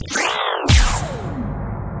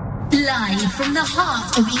Live from the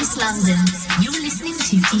heart of East London, you're listening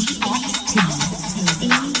to EXT.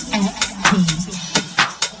 EXT.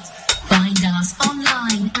 Find us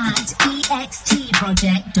online at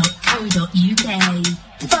extproject.co.uk.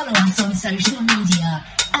 Follow us on social media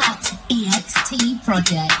at EXT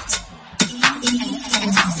Project.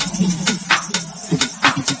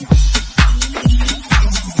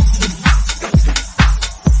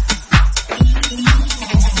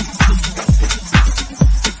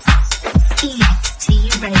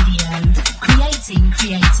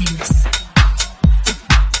 Creatives.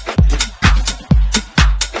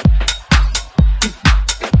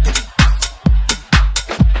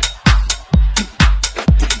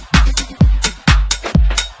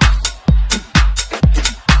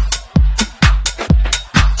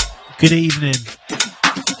 Good evening.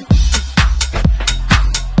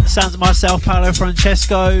 Sounds of myself, Paolo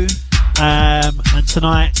Francesco, and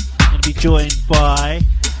tonight I'm going to be joined by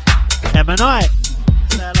Emma Knight.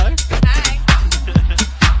 Say hello.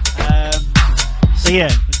 So yeah,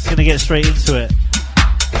 we're just going to get straight into it.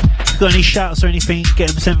 If you've got any shouts or anything, get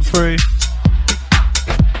them sent through.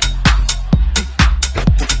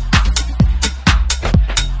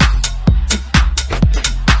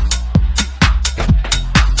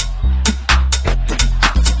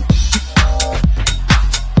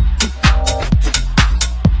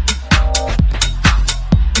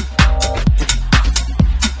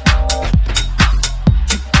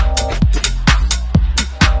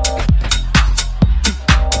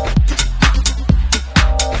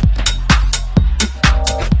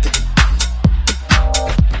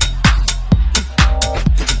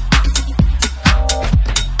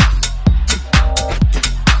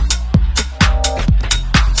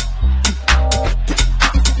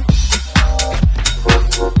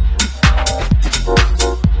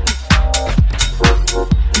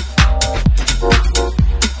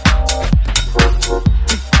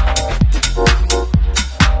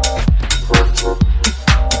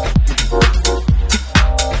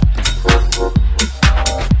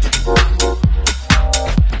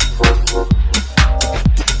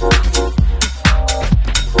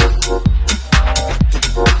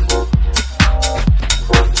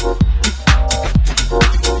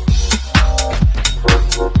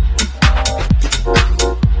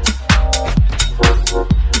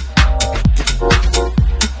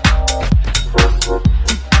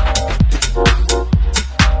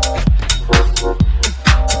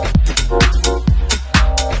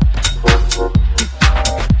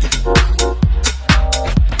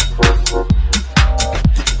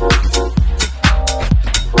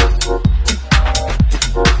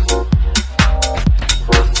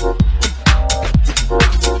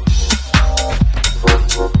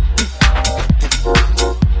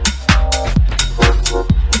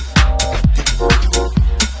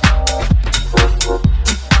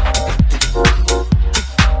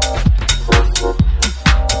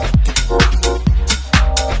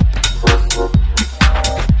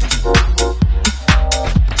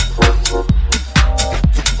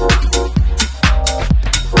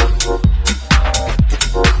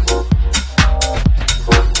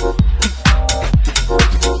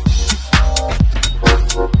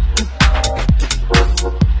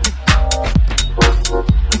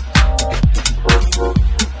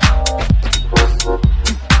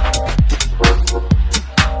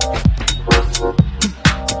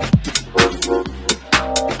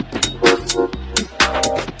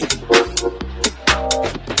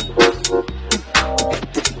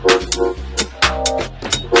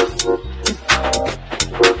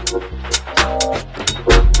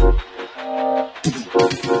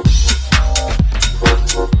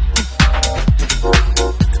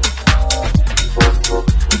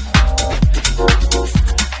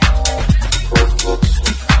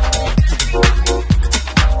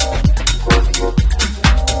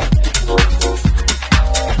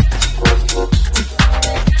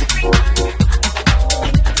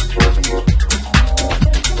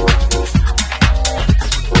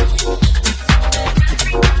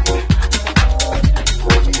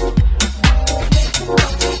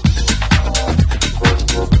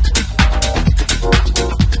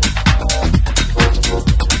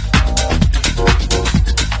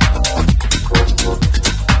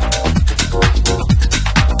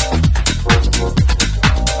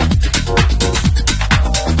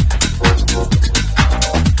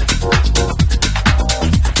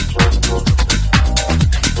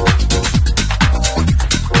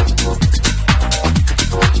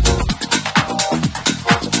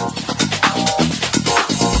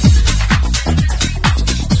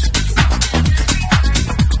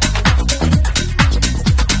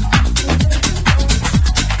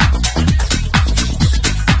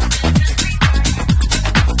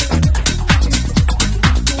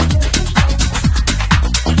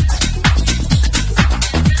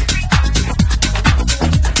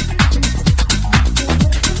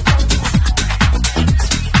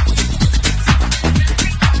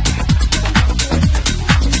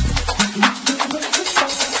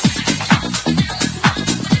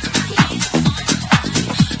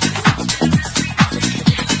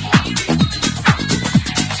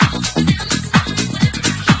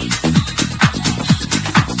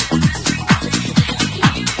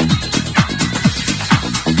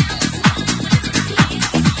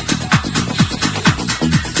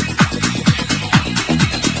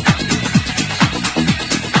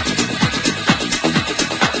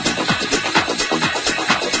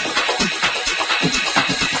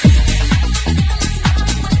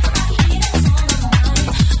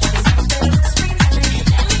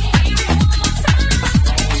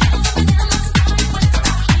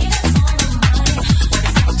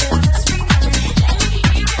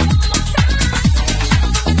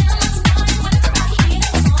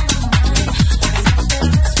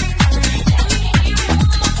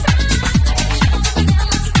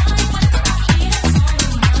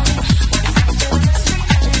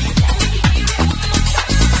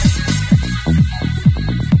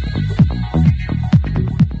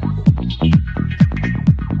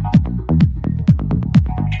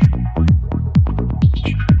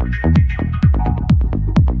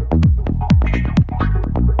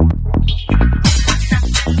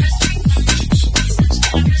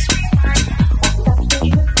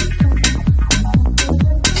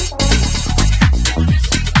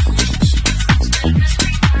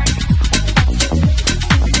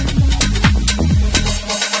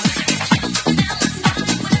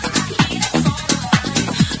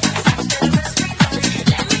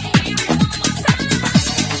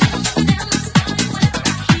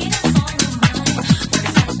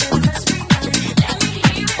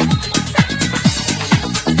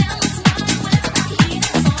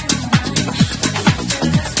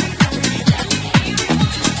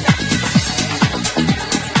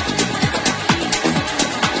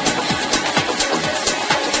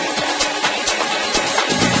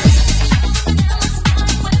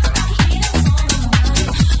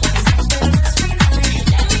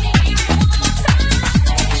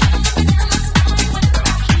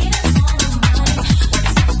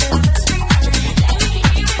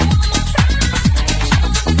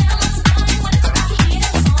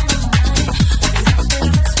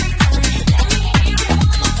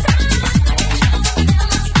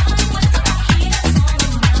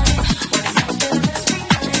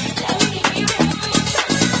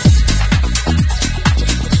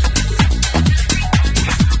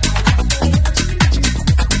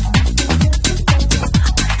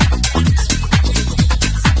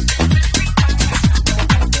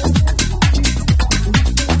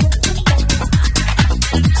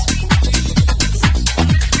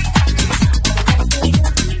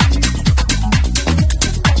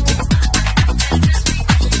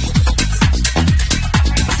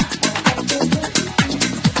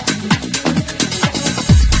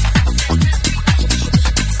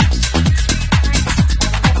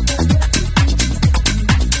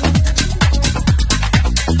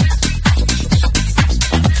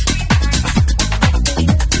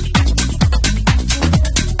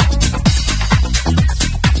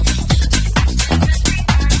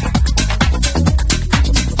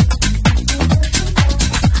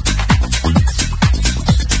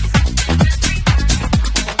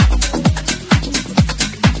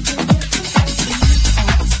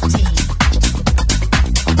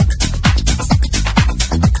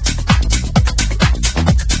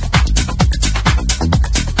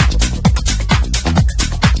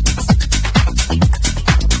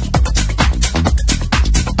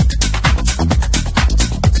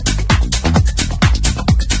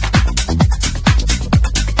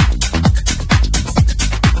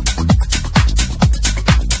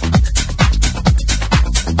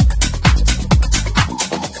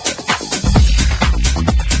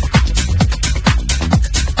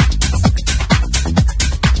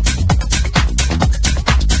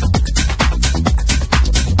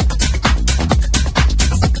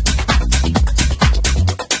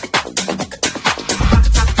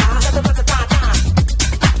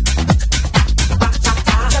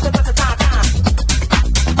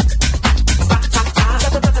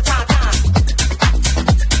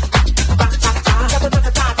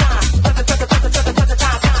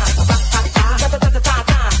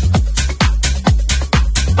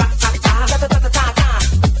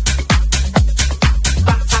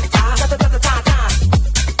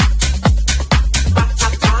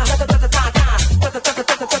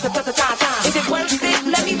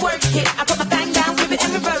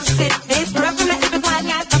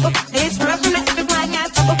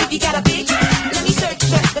 got a big, let me search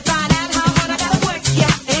ya to find out how hard I gotta work ya.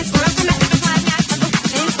 It's rough from that if it's like that.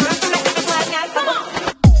 It's rough from that if it's like that.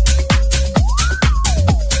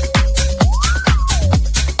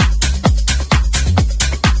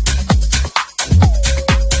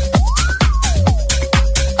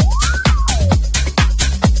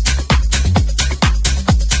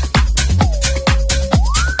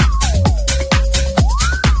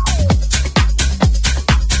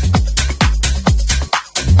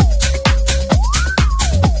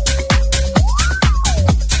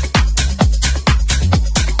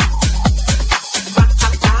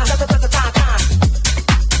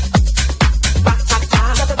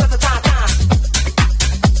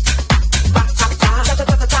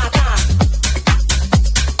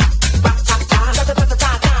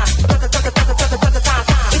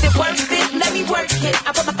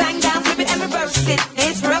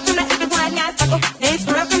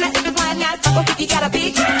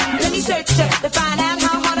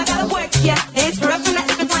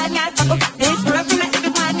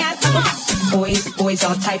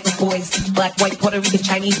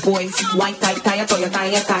 Chinese boys, white tie, tie, toya,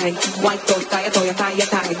 tie, tie, white toe, tie, toya, tie,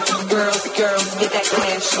 tie. Girls, get that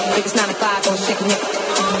cash. If it's 9 to 5, or shaking it.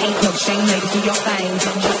 Ain't no shame, lady, do your thing.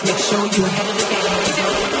 Just make sure you ahead of the game.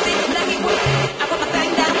 Let me work it. I put my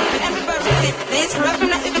thing down and reverse it. It's rough from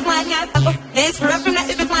that if it's like that. It's rough from that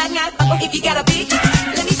if it's like that. If you got a big,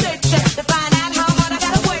 let me search it to find out how hard I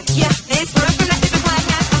gotta work. Yeah, it's rough from that if it's like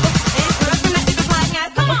that. It's rough from that if it's like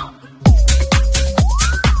that.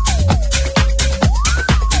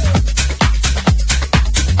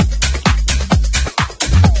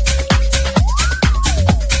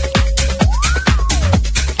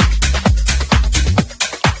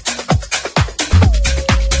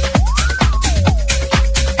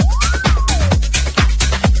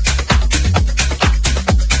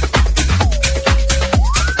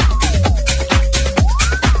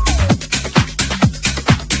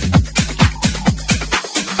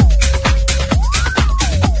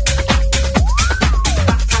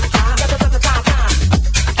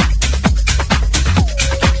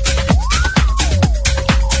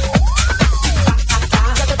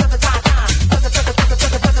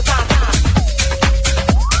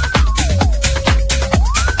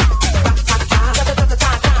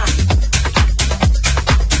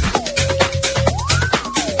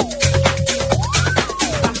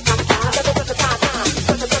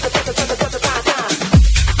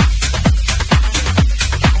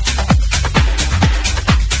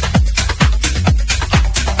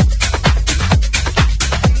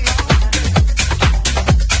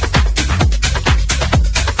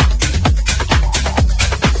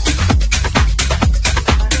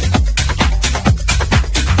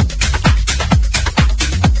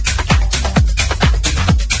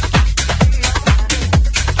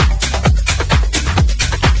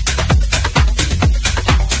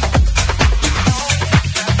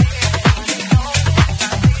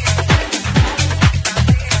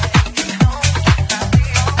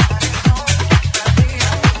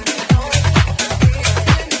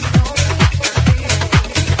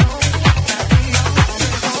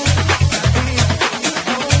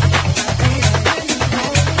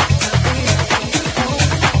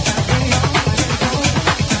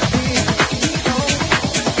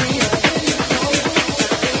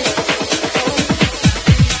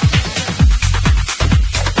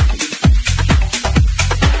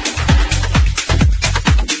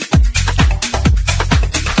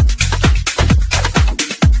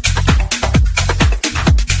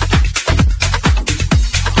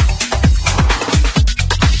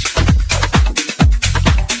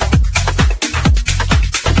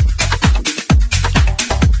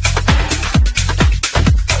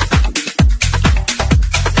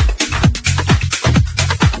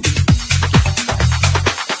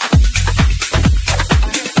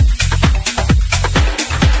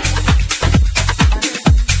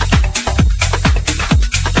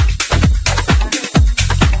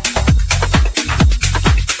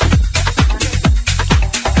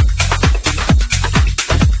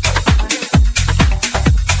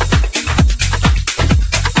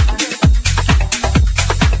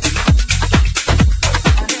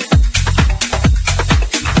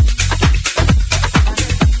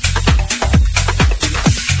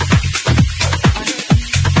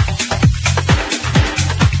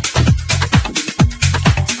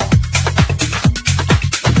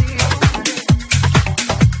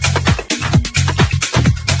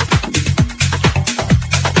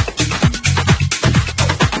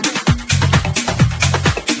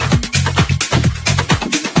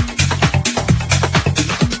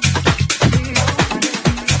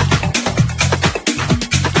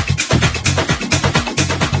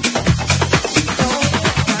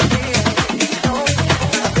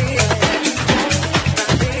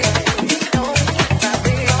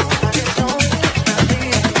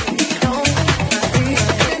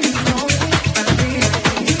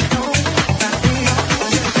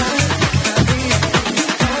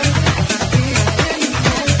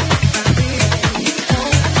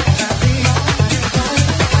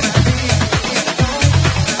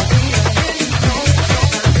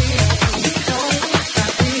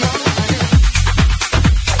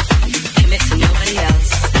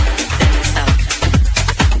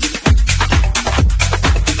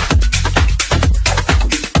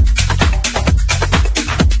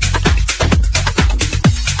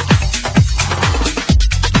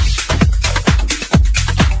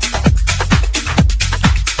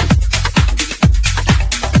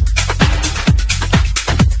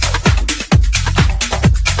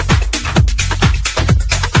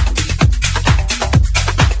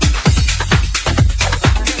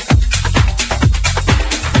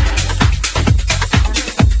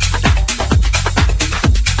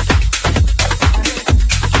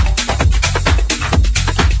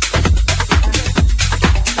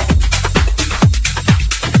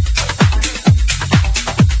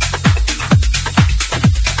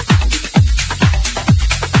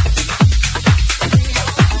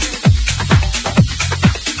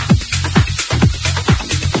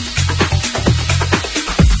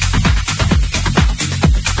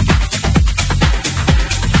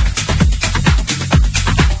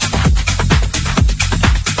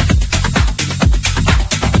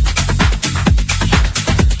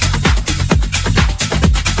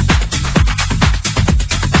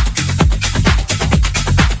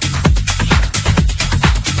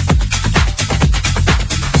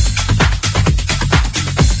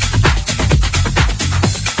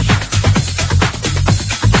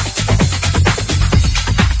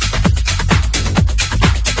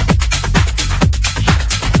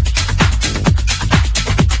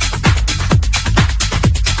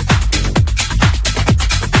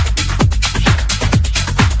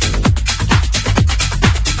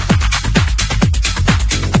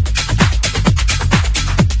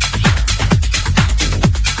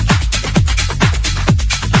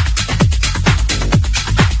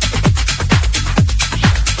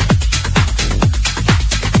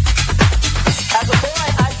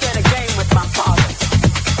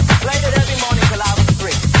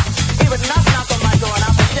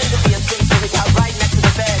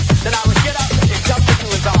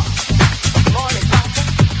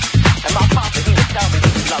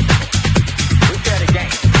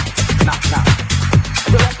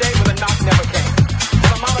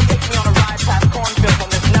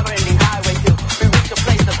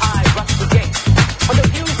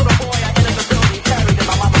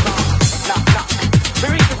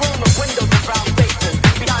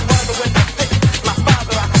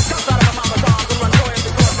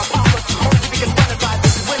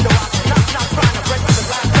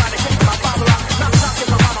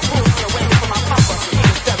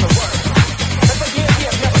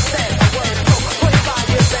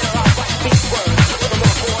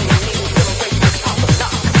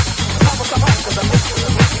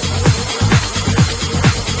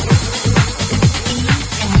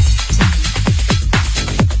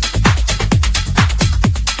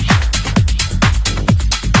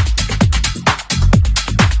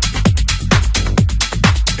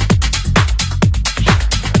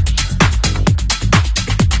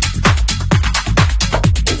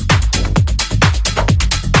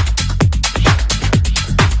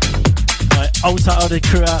 hold tight, the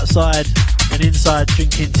crew outside and inside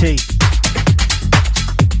drinking tea.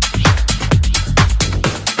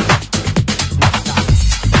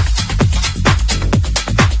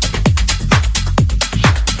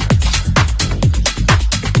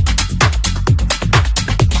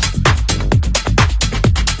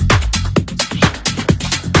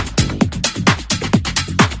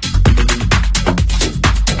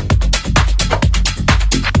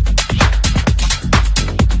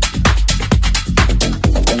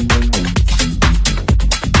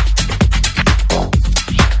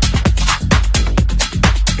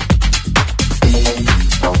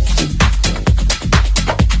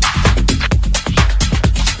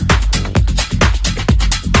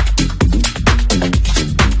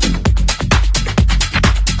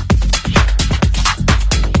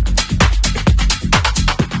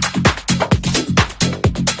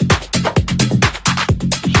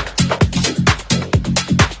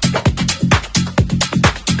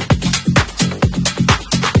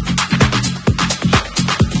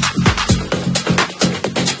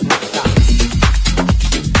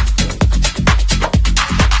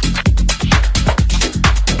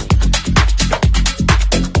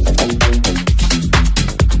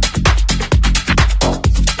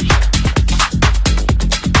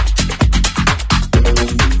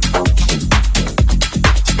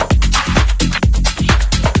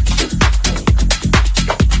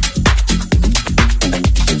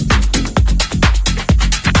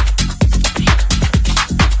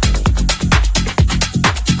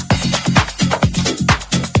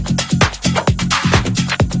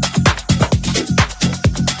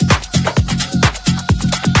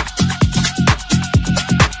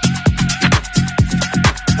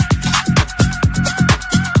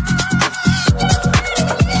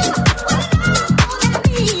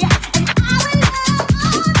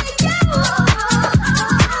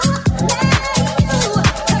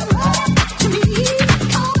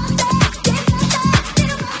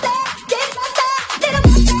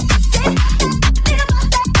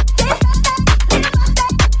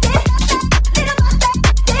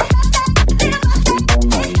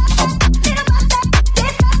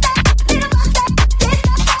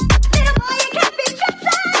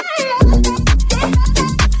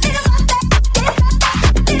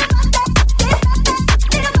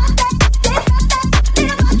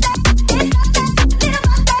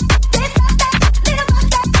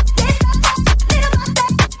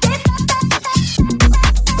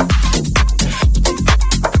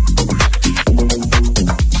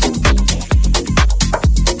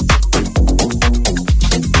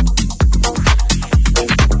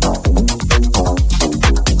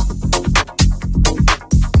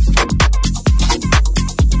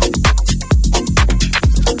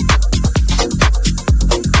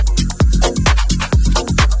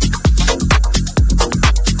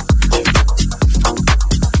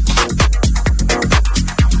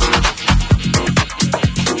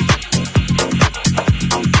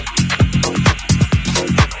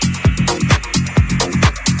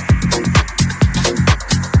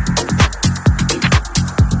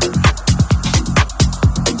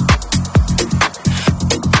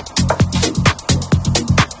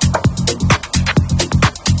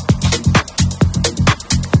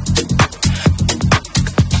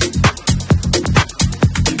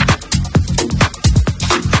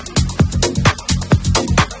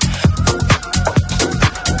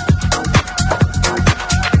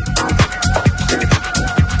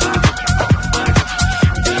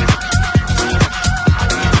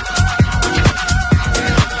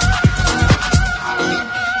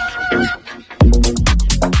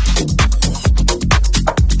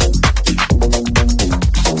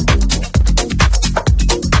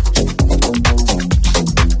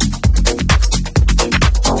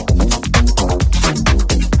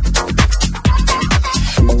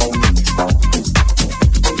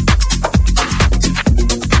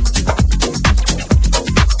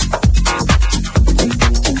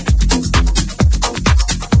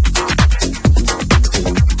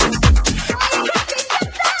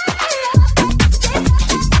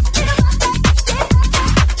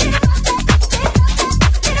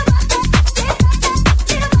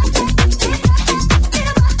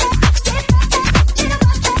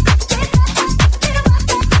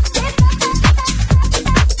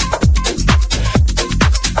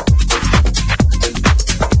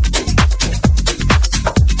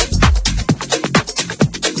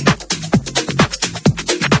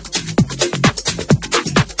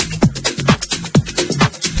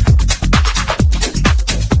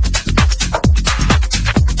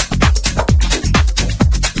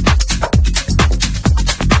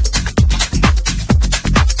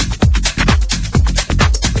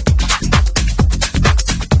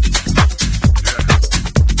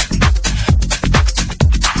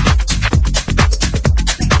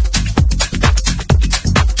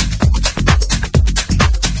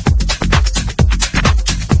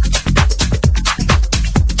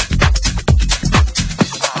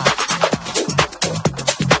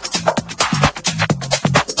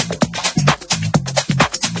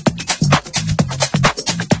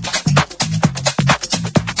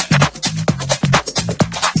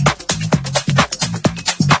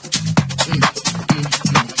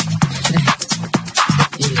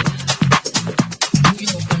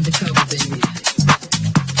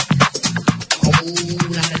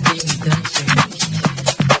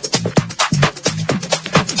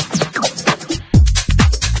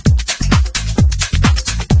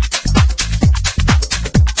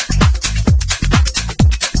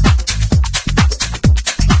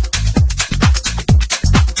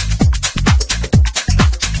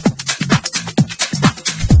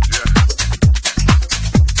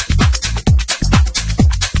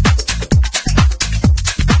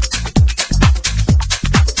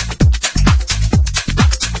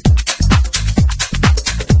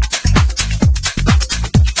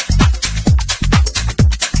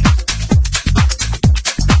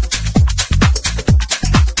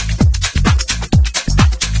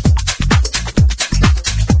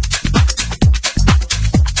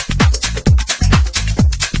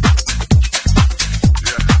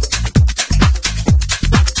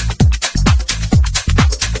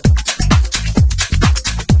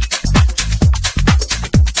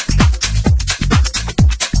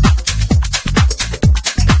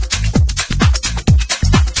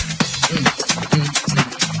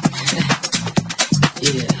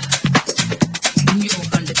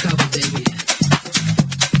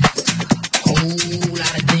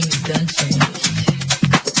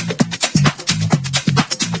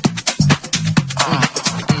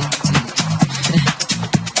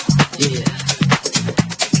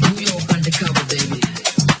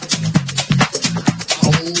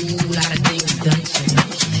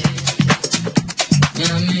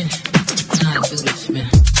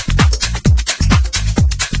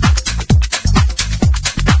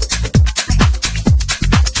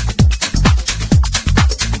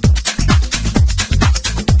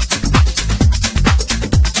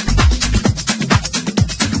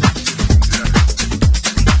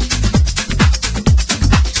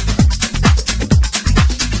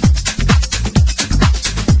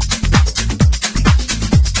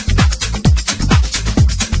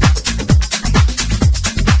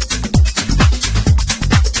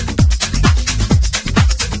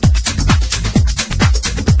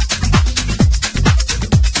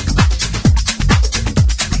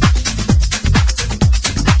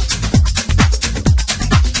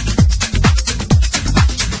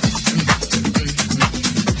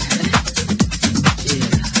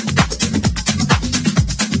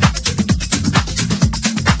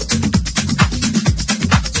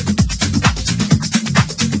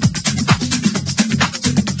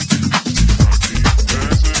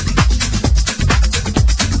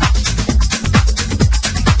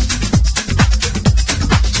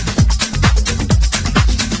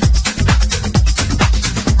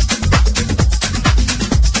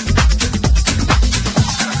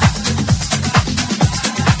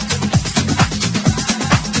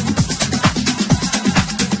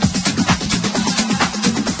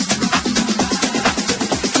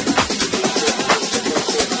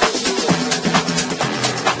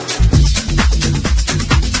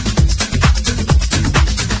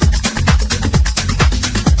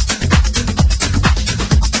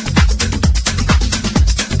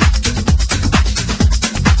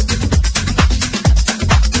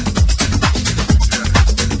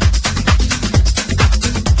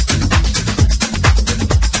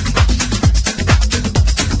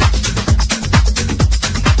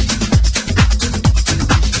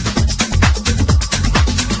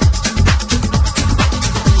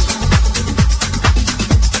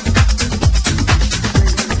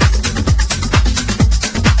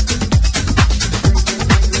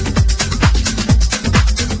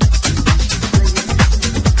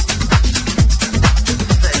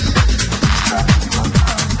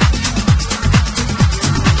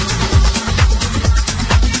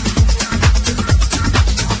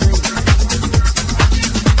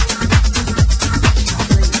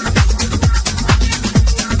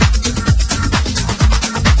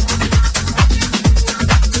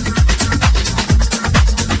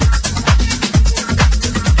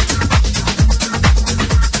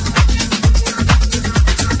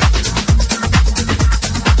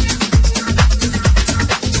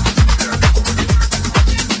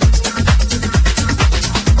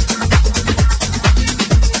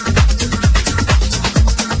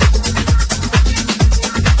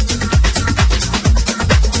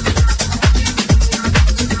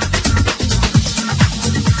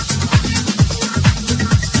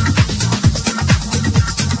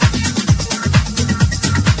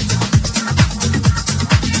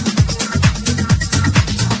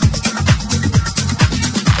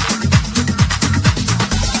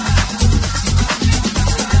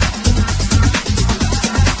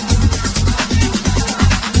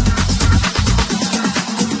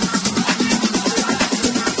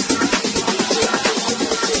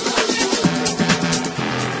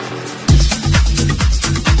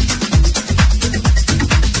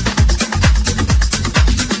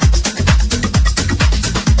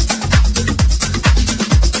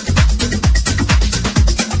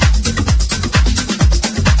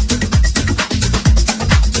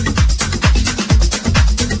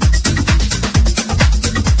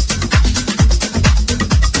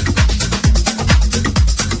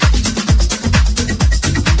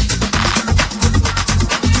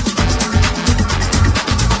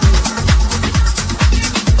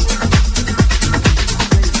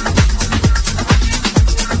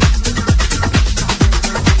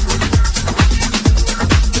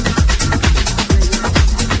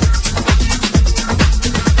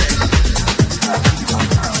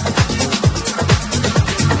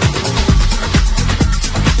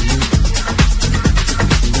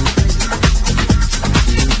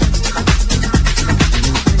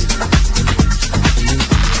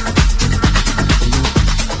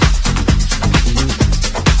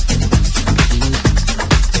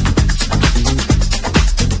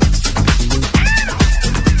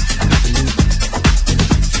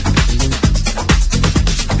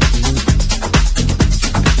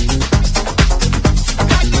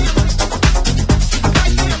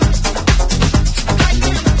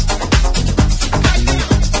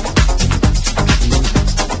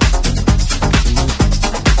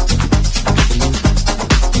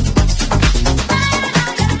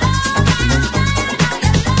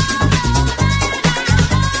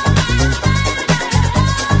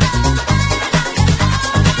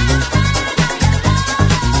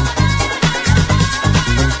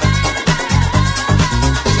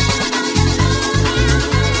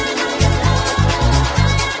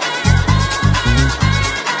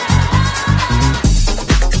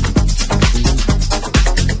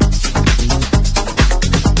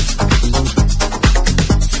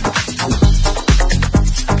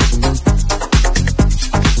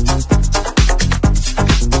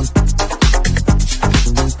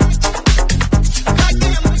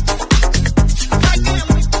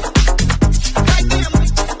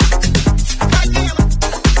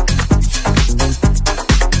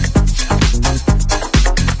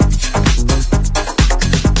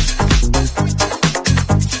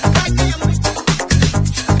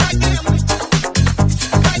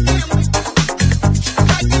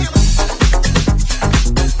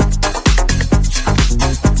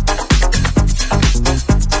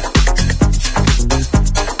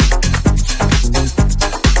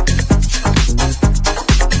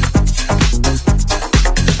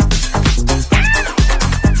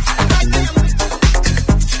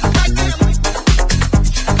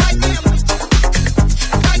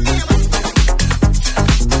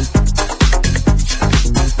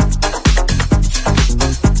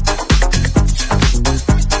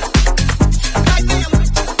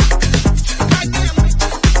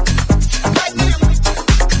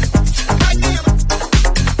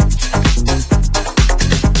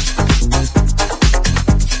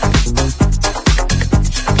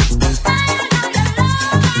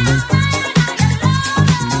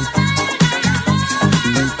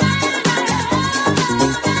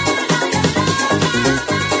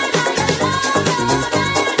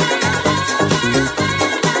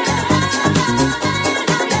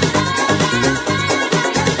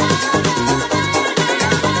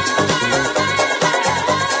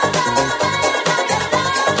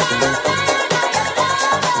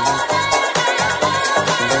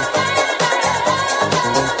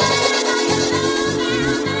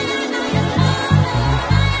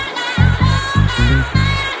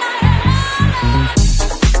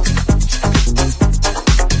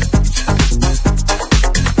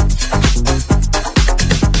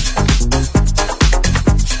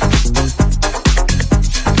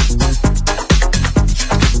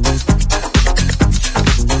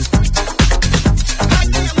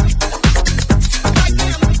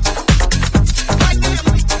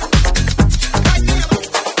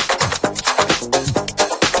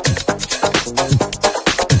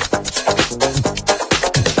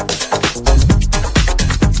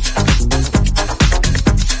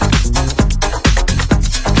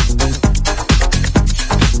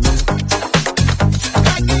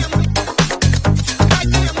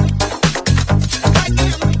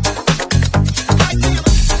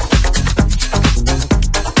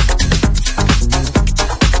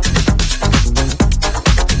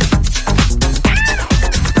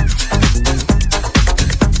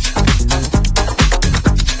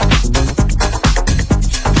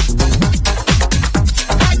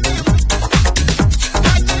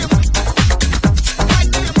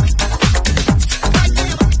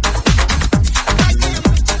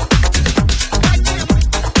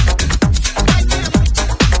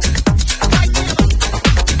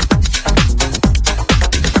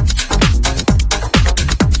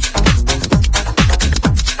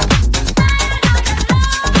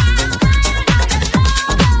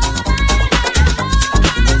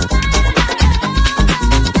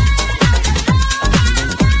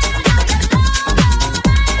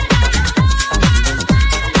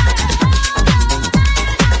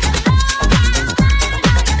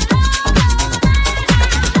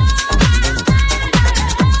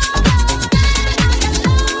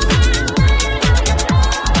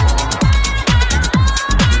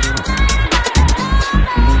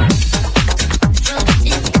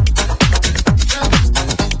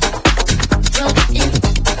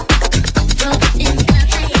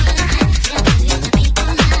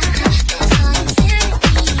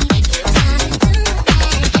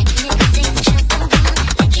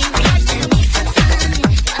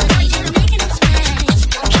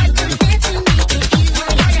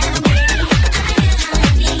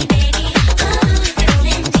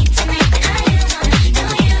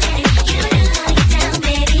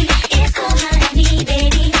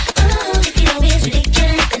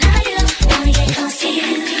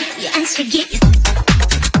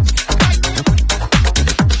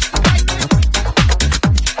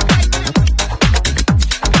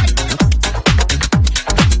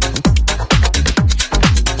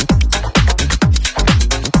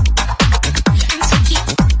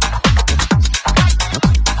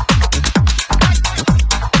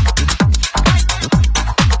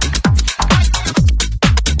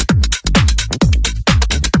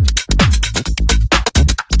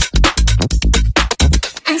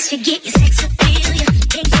 to get your sex appeal. You're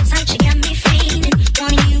getting so tight, you got me feeling.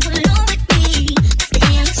 Wanting you alone with me. That's the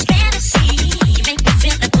endless fantasy. You make me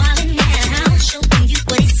feel like falling now. Showing you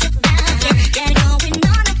what it's about. Got it going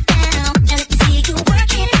on about. Now let me see you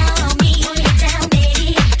work it out on me. Hold it down,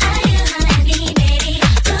 baby. I do holla at me, baby.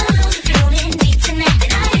 Ooh, you're feeling deep tonight.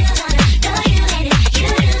 And I do wanna know you and it.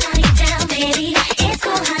 You do want it down, baby. It's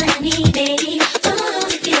cool, holla at me, baby.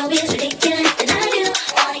 Ooh, if you know it's ridiculous, then I do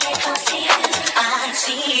wanna get close to you. I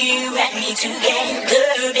see you.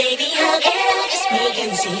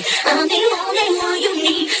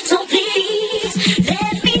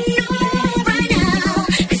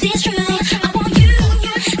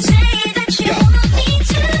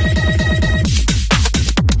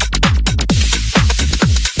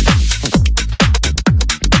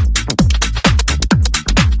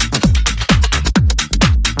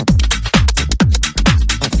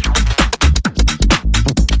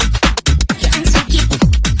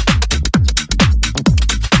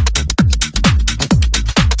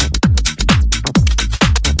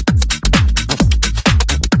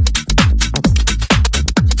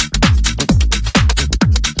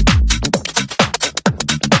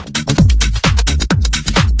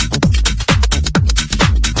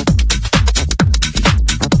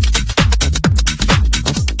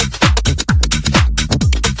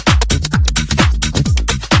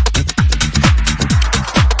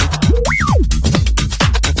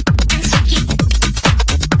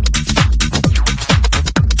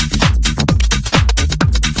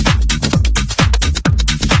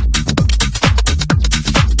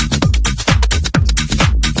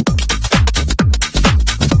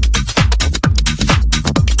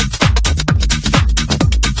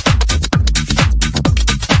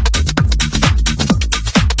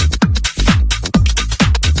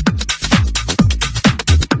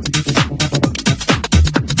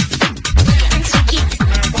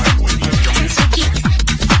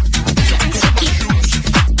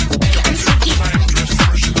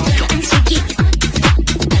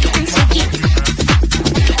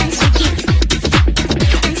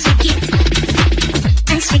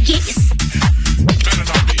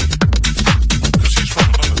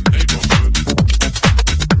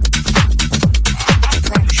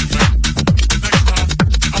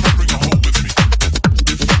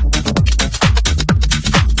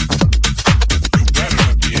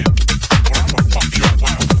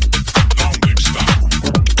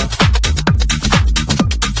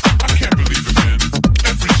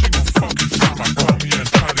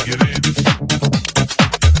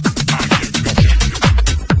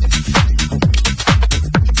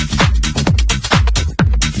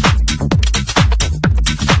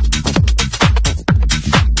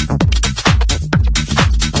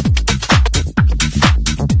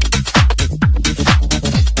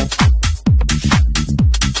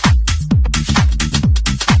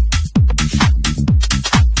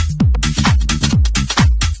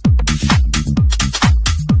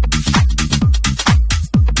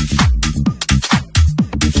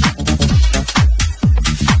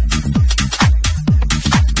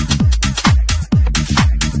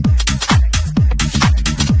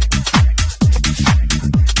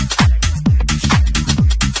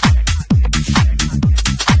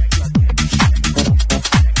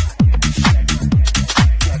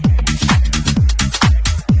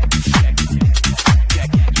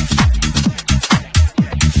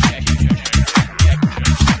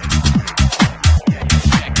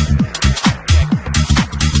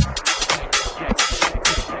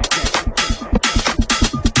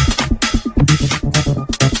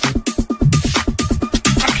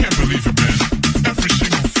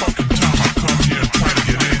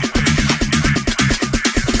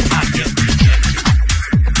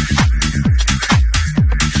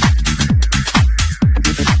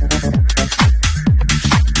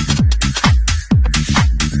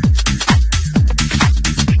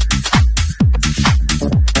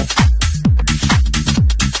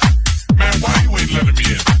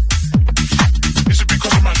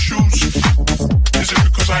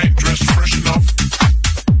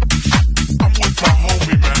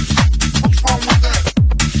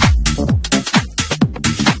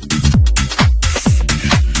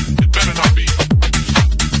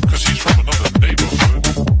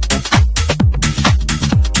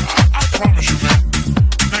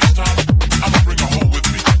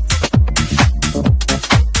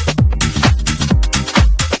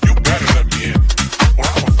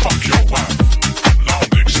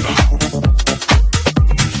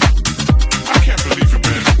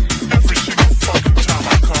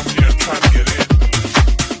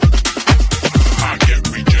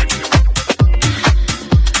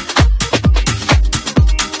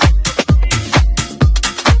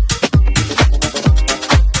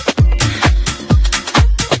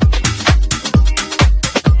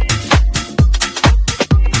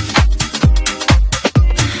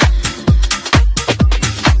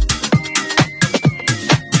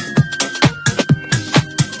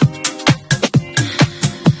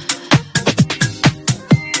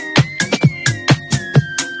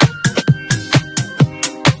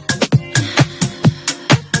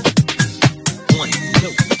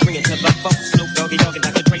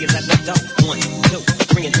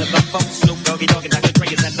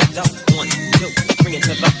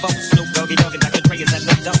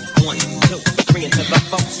 1, 2, 3 into the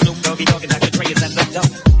 4. Snoop Doggy Dogg and Dr. Dre is at the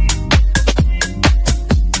door.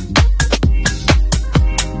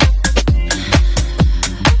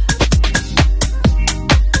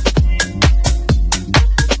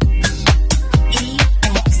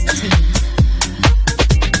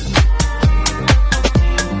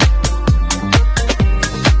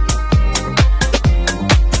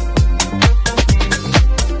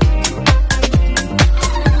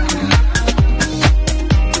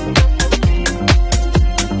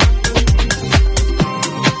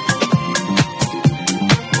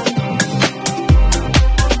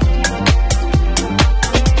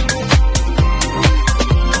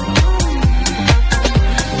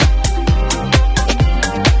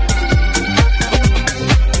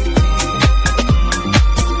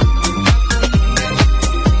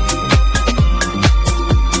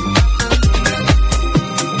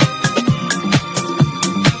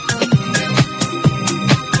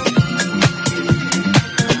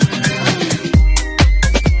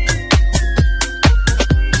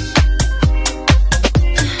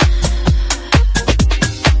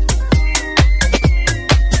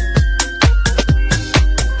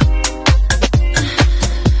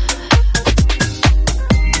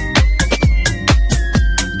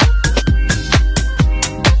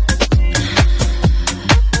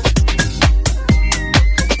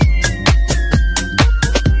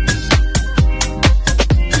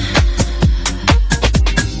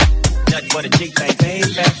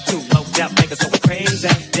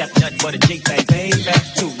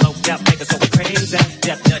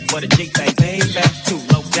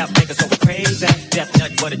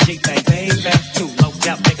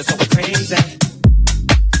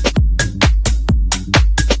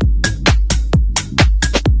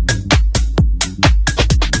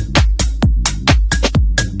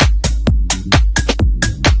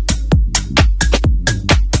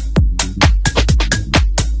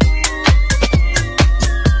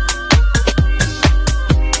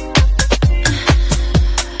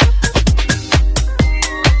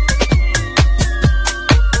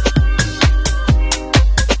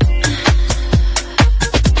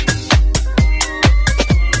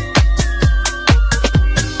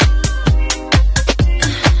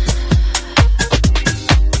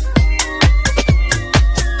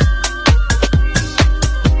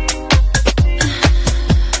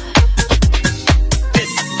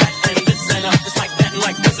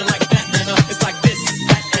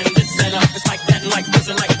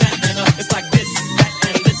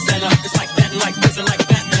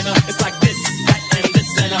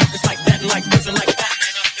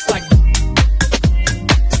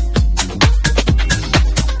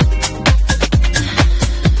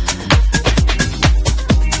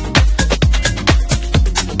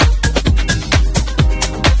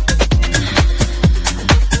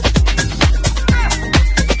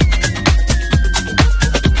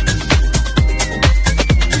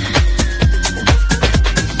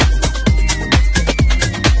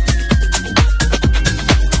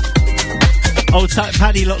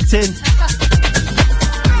 Paddy locked in.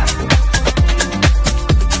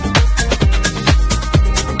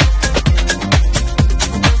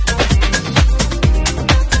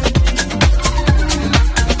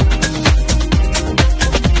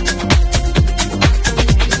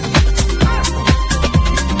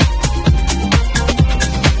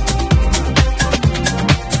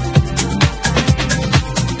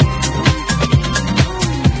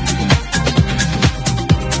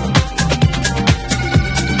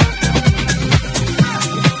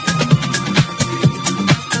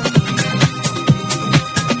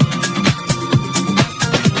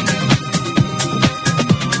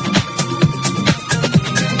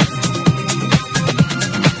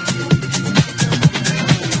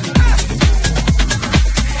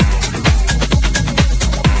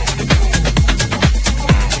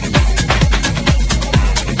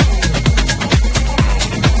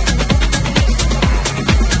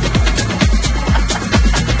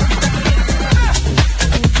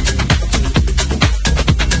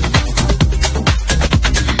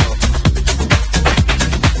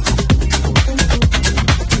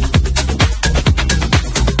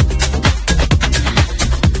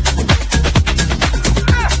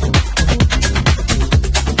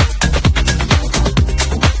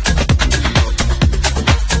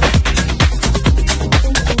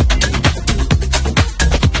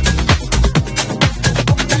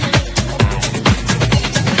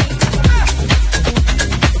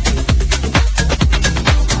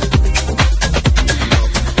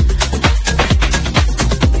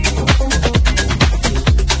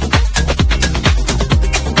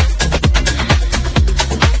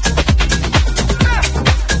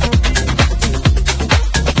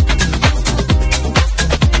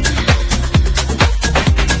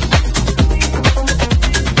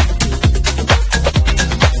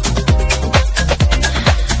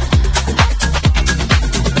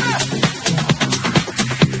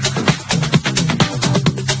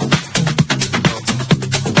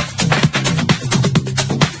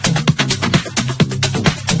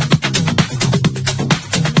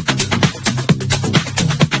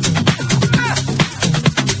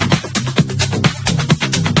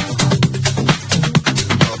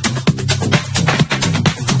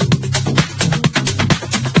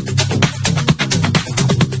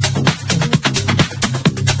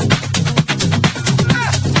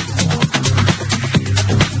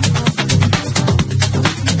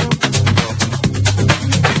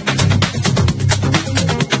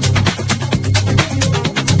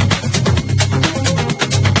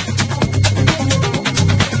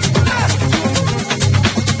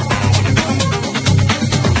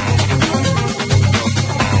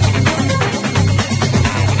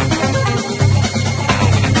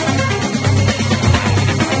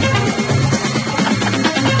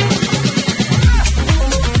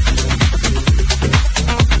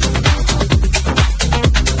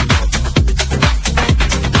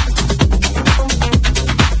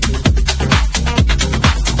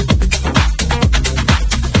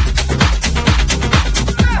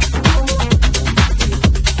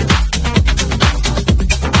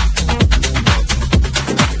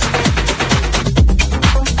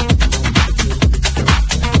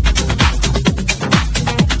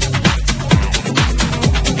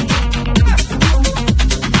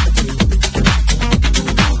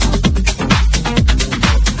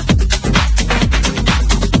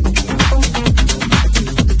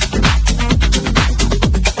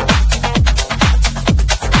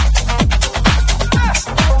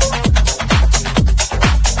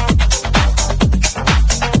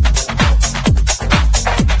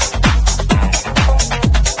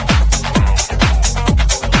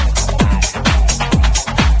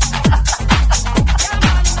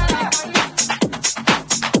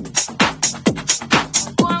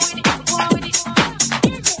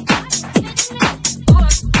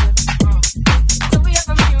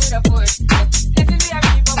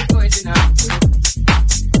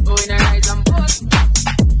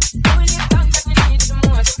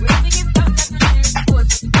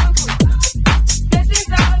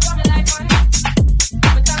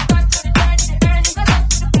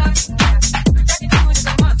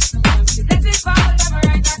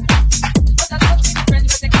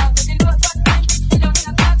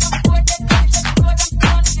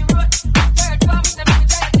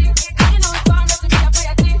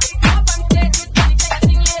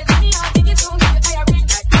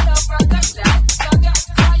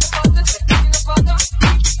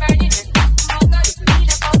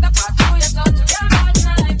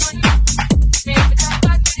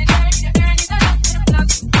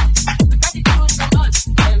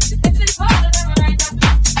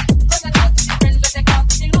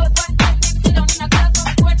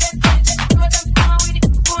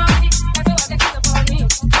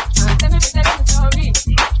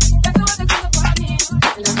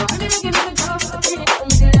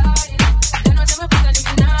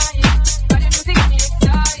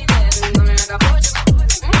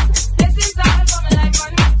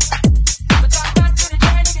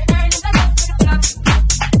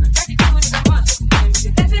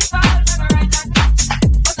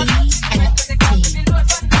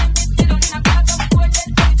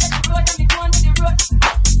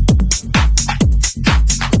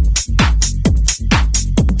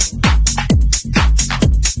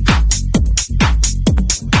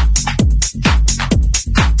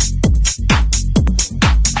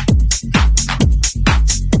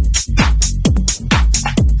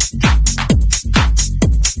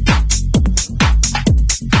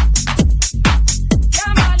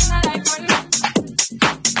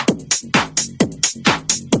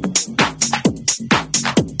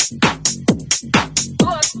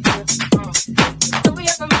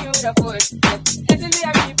 get a force. Listen to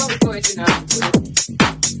your people, voice in our foot.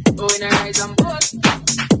 Oh, in our eyes and both. So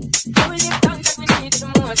we give thanks that we need the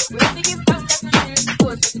most. We have to give thanks that we need the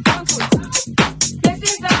most. Thank you.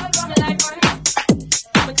 Blessings all from the life on.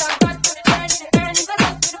 We thank God for the journey got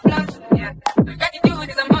us to the plus. Yeah. Gratitude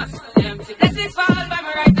is a must. Blessings fall by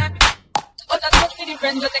my right hand. But I trust in the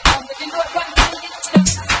friends that they come with the Lord. One thing is still.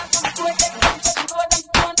 From the road, they come to the road and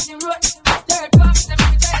down to the road. Third box, them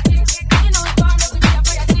with the thing. You know it's born up to be a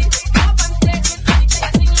fire thing. Up on stage with the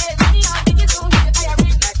fire thing. Yes, me all the kids don't get the fire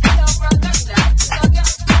ring. Like the love from the side. So yeah,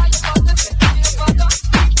 try your best to set to your photo.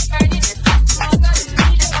 Keep it burning it. So God, you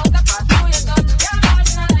need it out the past. Do your son. You're all in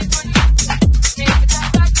a life on you. Make it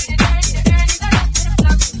back to the journey that us to the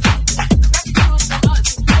plus. Gratitude from us.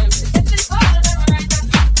 It's the fall of them right hand.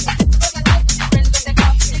 But I trust in the friends that they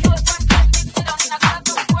come to the Lord. One time, sit down in a class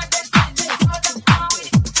of four days. Say, oh, that's how we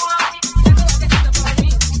never get to the party.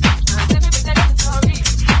 Tell me what that is sorry.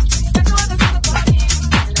 That's what the people call me.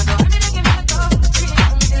 And I go, I'm gonna give me the top of the tree. I'm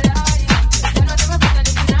gonna lie. You know, they were better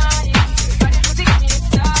than deny. But if you think me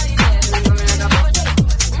inside, yeah, then come in like a boat.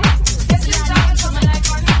 Yes, it's all for my life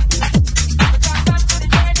on. But thank God for the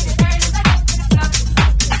journey that us to the plus.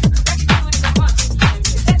 Gratitude is a must. Yes,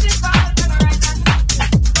 it's all for my right hand.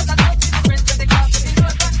 But I trust in the friends that they come to the Lord.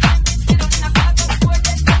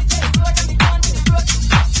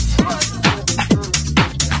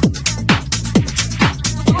 One time, sit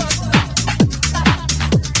down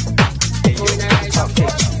in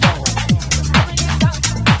a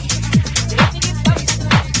class of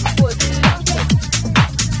four days.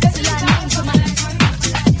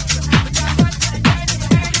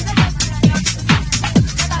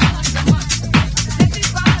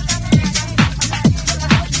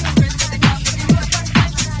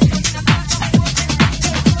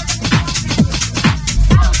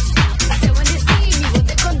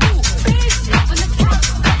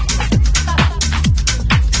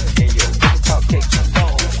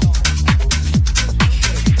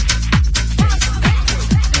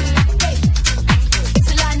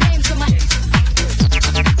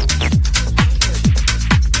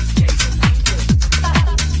 Lord, I'm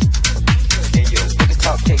down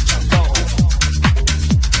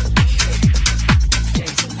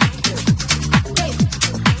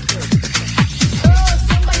with the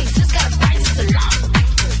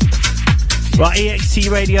road. Right,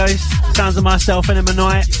 EXT radios, sounds of myself and Emma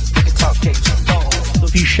Knight. Got a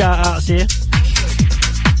few shout outs here.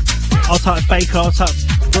 I'll type Baker, I'll type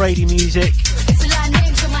Brady music.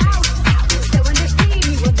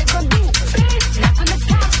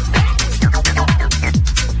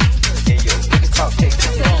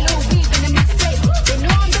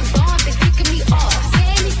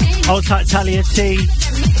 I'll type Talia T.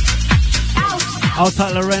 I'll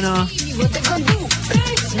type Lorena. What they gon' do?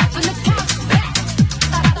 Bitch, not from the couch.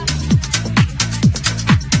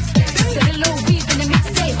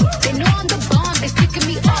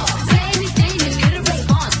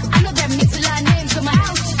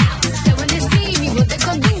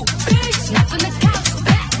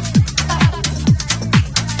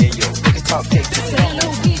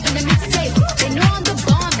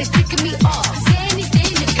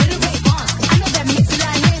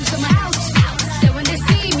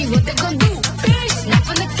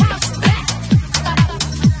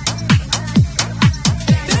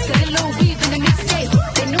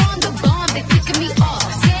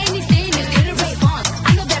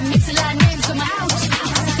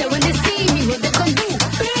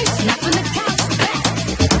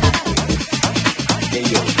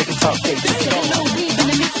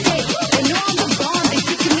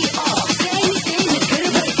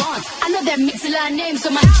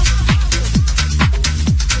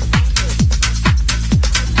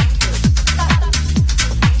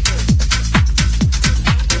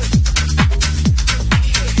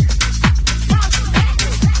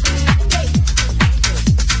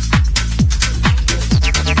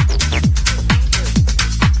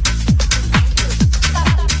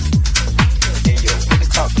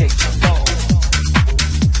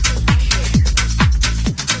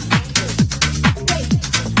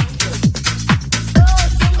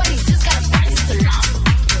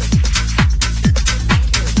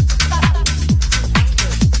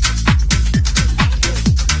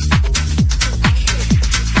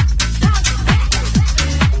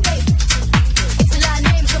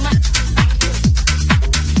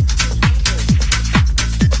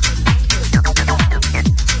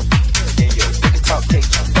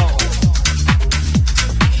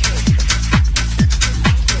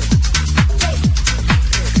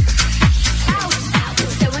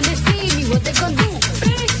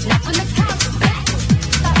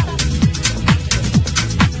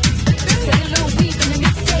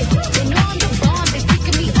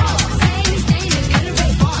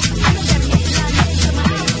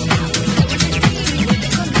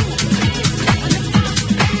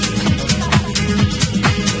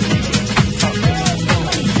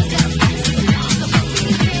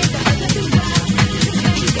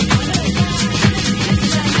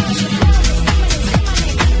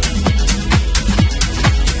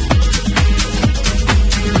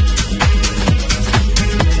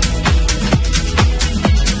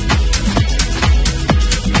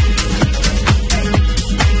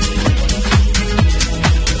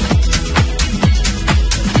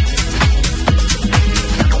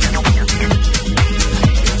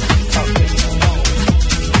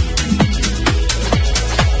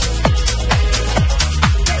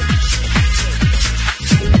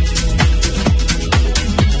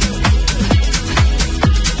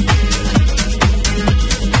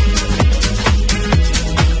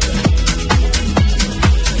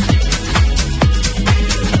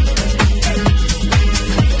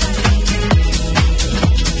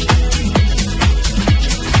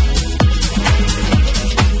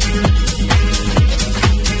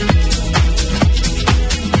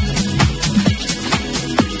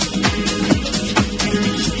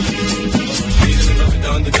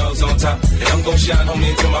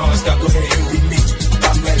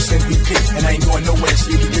 nowhere,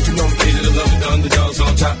 so you can get to know me. Hated to love it, the underdogs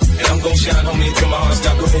on top. And I'm gon' shine on me until my heart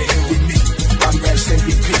stop. Go ahead and with me. I'm Raps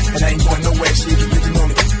MVP, and I ain't going nowhere, so you can get to know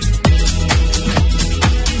me.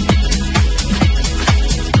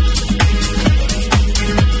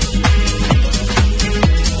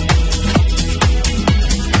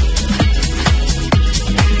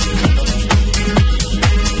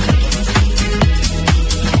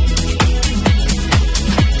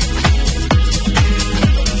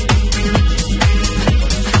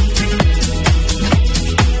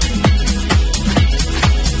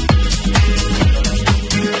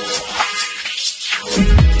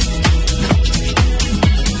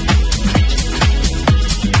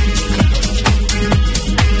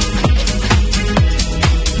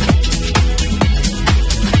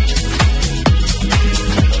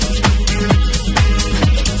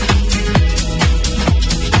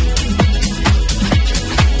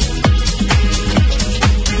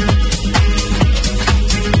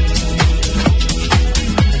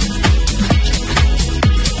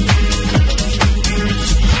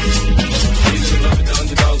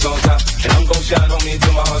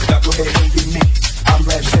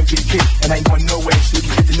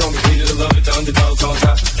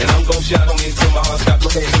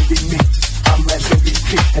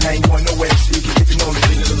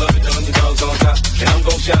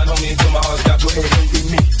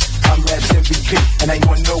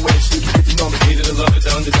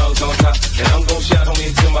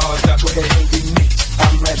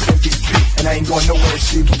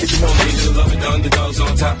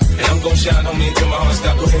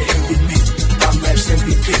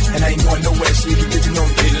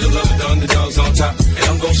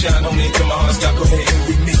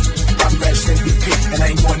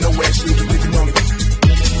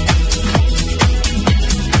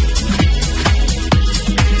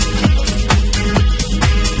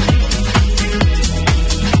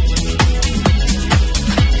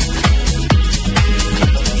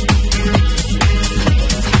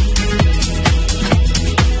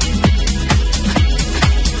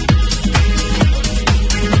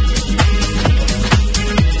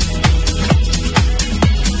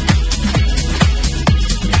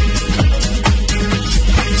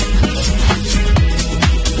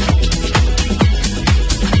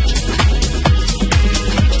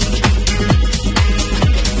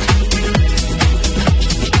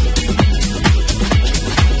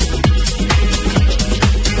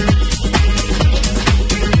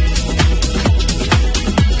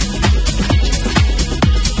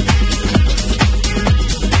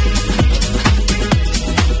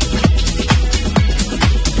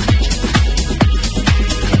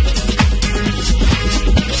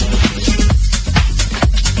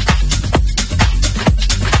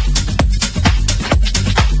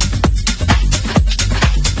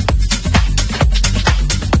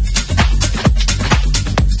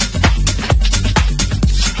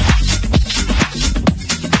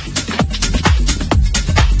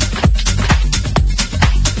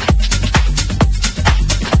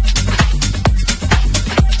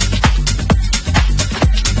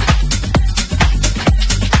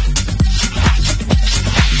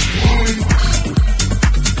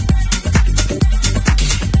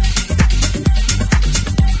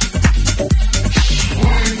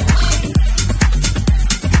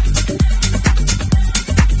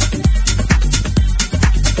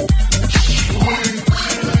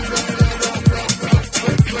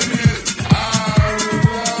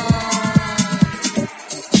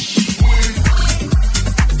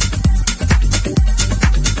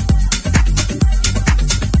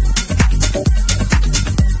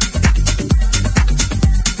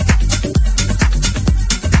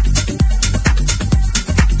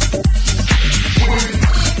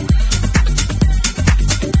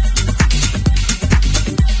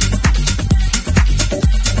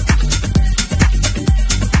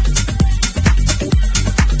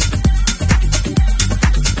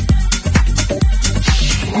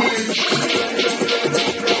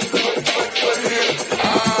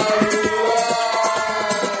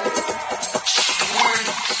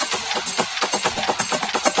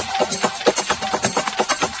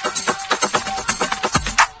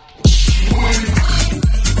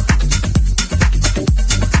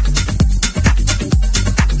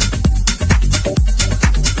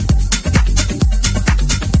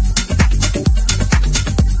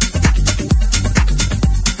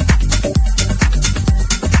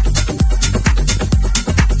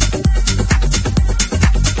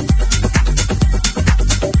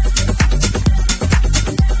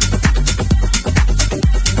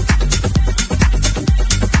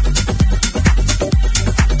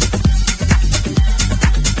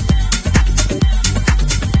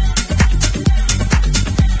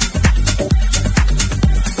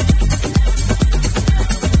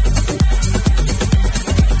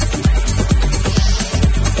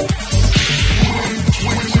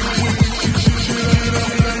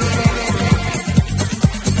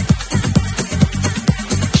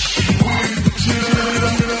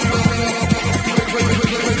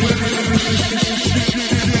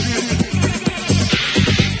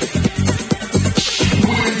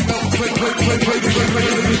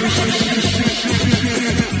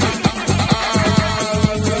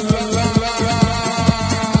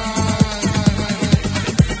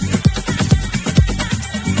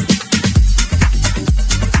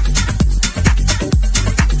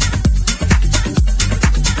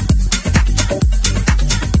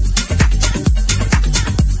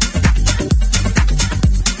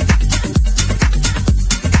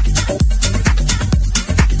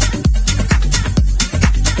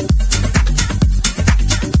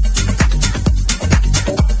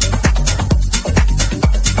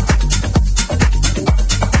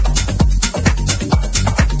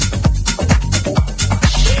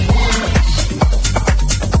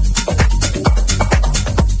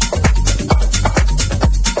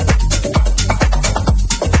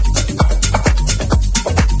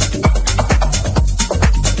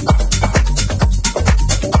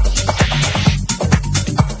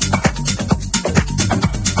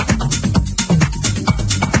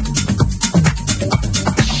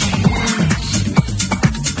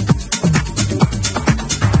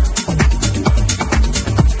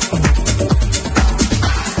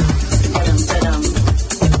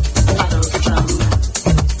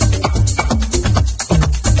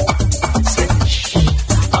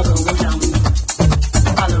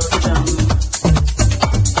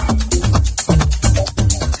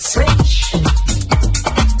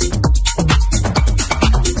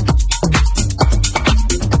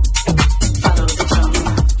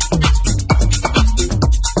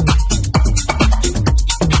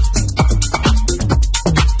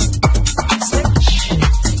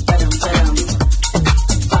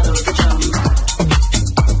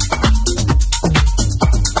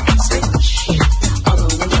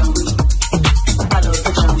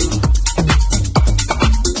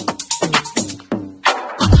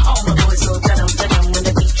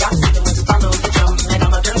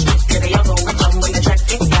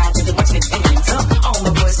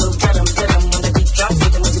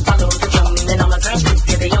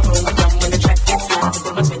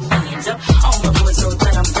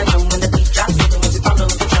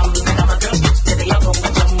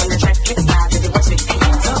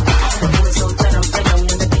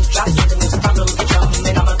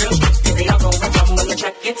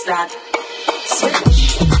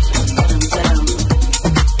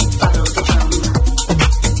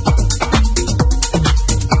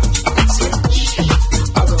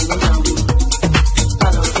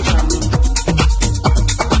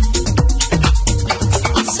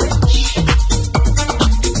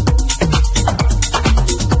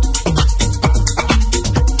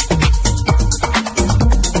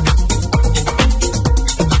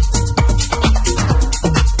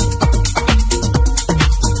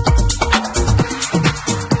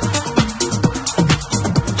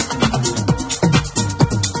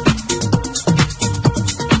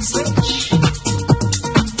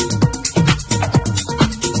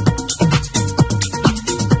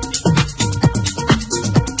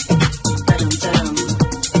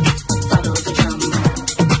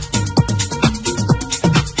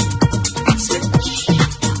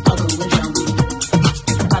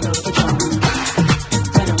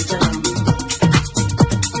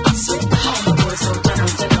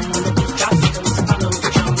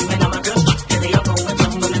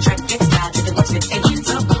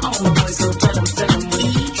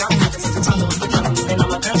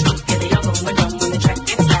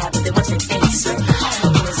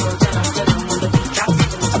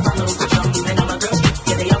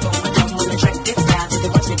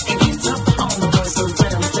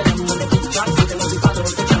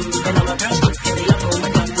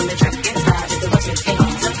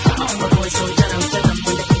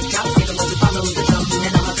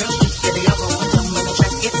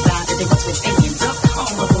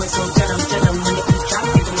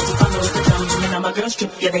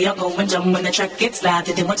 Yeah, they all go and jump when the track gets loud.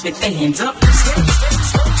 They want to with their hands up.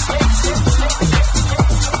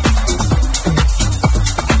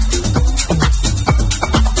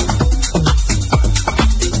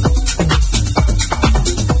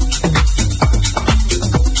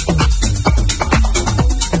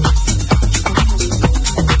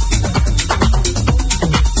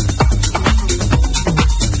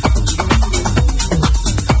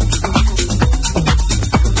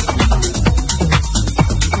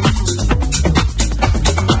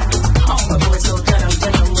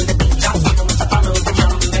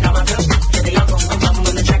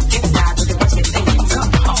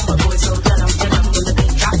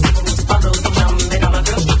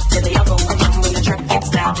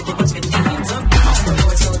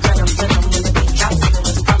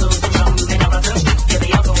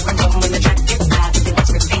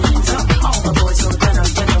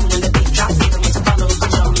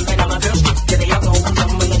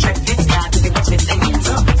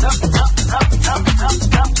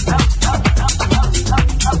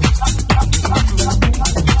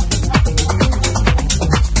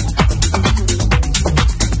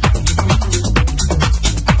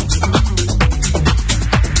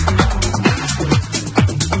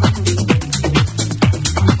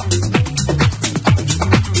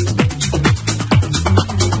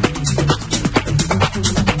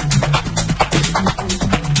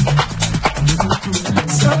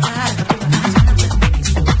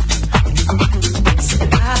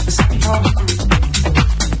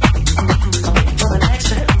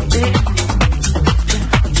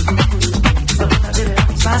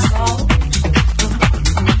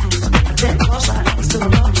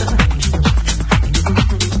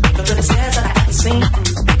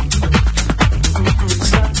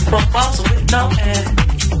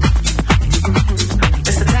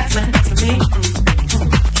 me.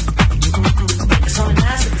 It's only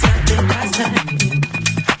nice to take nice time.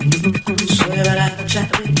 Swear that I can chat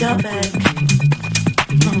with your back.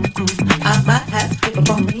 I might have to pick up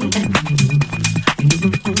on me.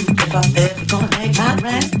 If I'm ever gonna make my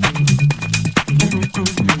rent.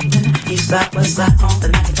 East side, west side, on the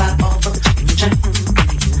 95, all for the chicken chain.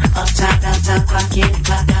 Uptown, downtown, clock in,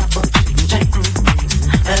 clock out for the chicken chain.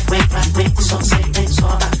 Left wing, right wing, it's all the same thing, it's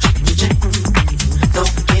all about the chicken chain. Don't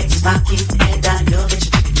forget to smile, keep your head down, you'll get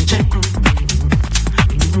your chicken chain.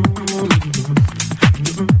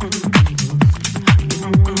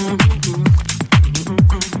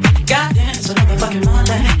 Goddamn, it's another fucking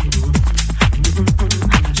Monday.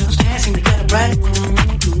 I just can't seem to get a break.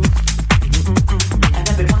 And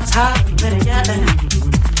everyone's hot, really yelling.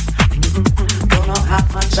 Don't know how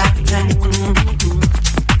much I can take.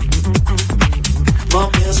 More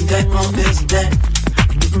bills and debt, more bills and debt.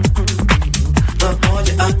 The more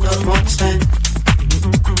you earn, the more you spend.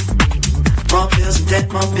 More bills and debt,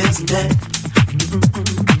 more bills and debt.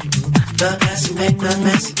 The less you make, the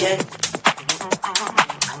less you get.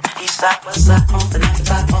 East side, west side, on the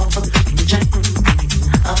 95, all for the chicken chain.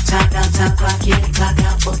 Uptown, downtown, clock in, clock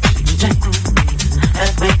out for the chicken chain.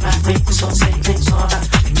 Left wing, right wing, it's all the same thing, it's all about the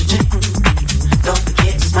chicken chain. Don't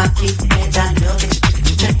forget to smile, keep your head down, you'll get your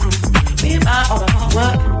chicken chain. We about all the hard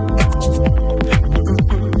work,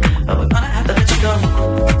 but we're gonna have to let you go.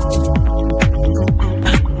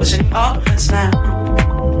 Wishing you all the best now.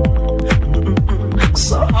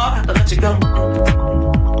 So hard, I have to let you go.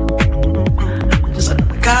 Just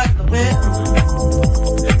another guy in the wheel.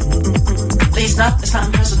 Please stop, it's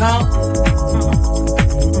not personal.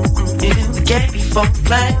 You in the game before you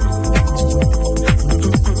play.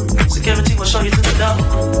 Security will show you to the door.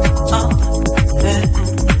 Oh, yeah.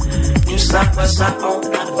 You slide, west side, on the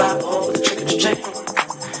 95, over the chicken chain.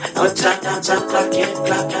 Uptown, downtown, clock in,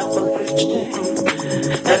 clock out for the chicken chain.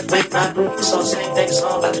 Left wing, right wing, it's all the same thing, it's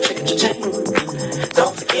all about the chicken chain.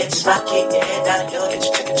 Don't forget to smile, keep your head down, you'll get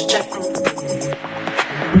your chicken chain.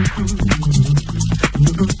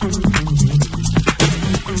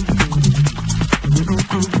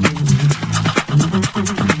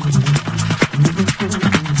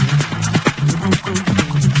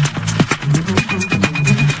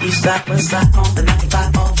 East side, west side, on the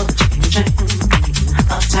 95, all for the chicken chain.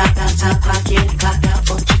 Uptown, downtown, clock in, clock out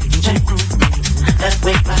for the chicken chain. Left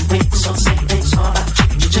wing, right wing, it's all the same thing, it's all about the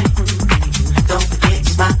chicken chain. Don't forget to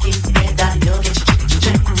smile, keep your head down, you'll get your chicken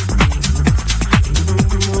chain.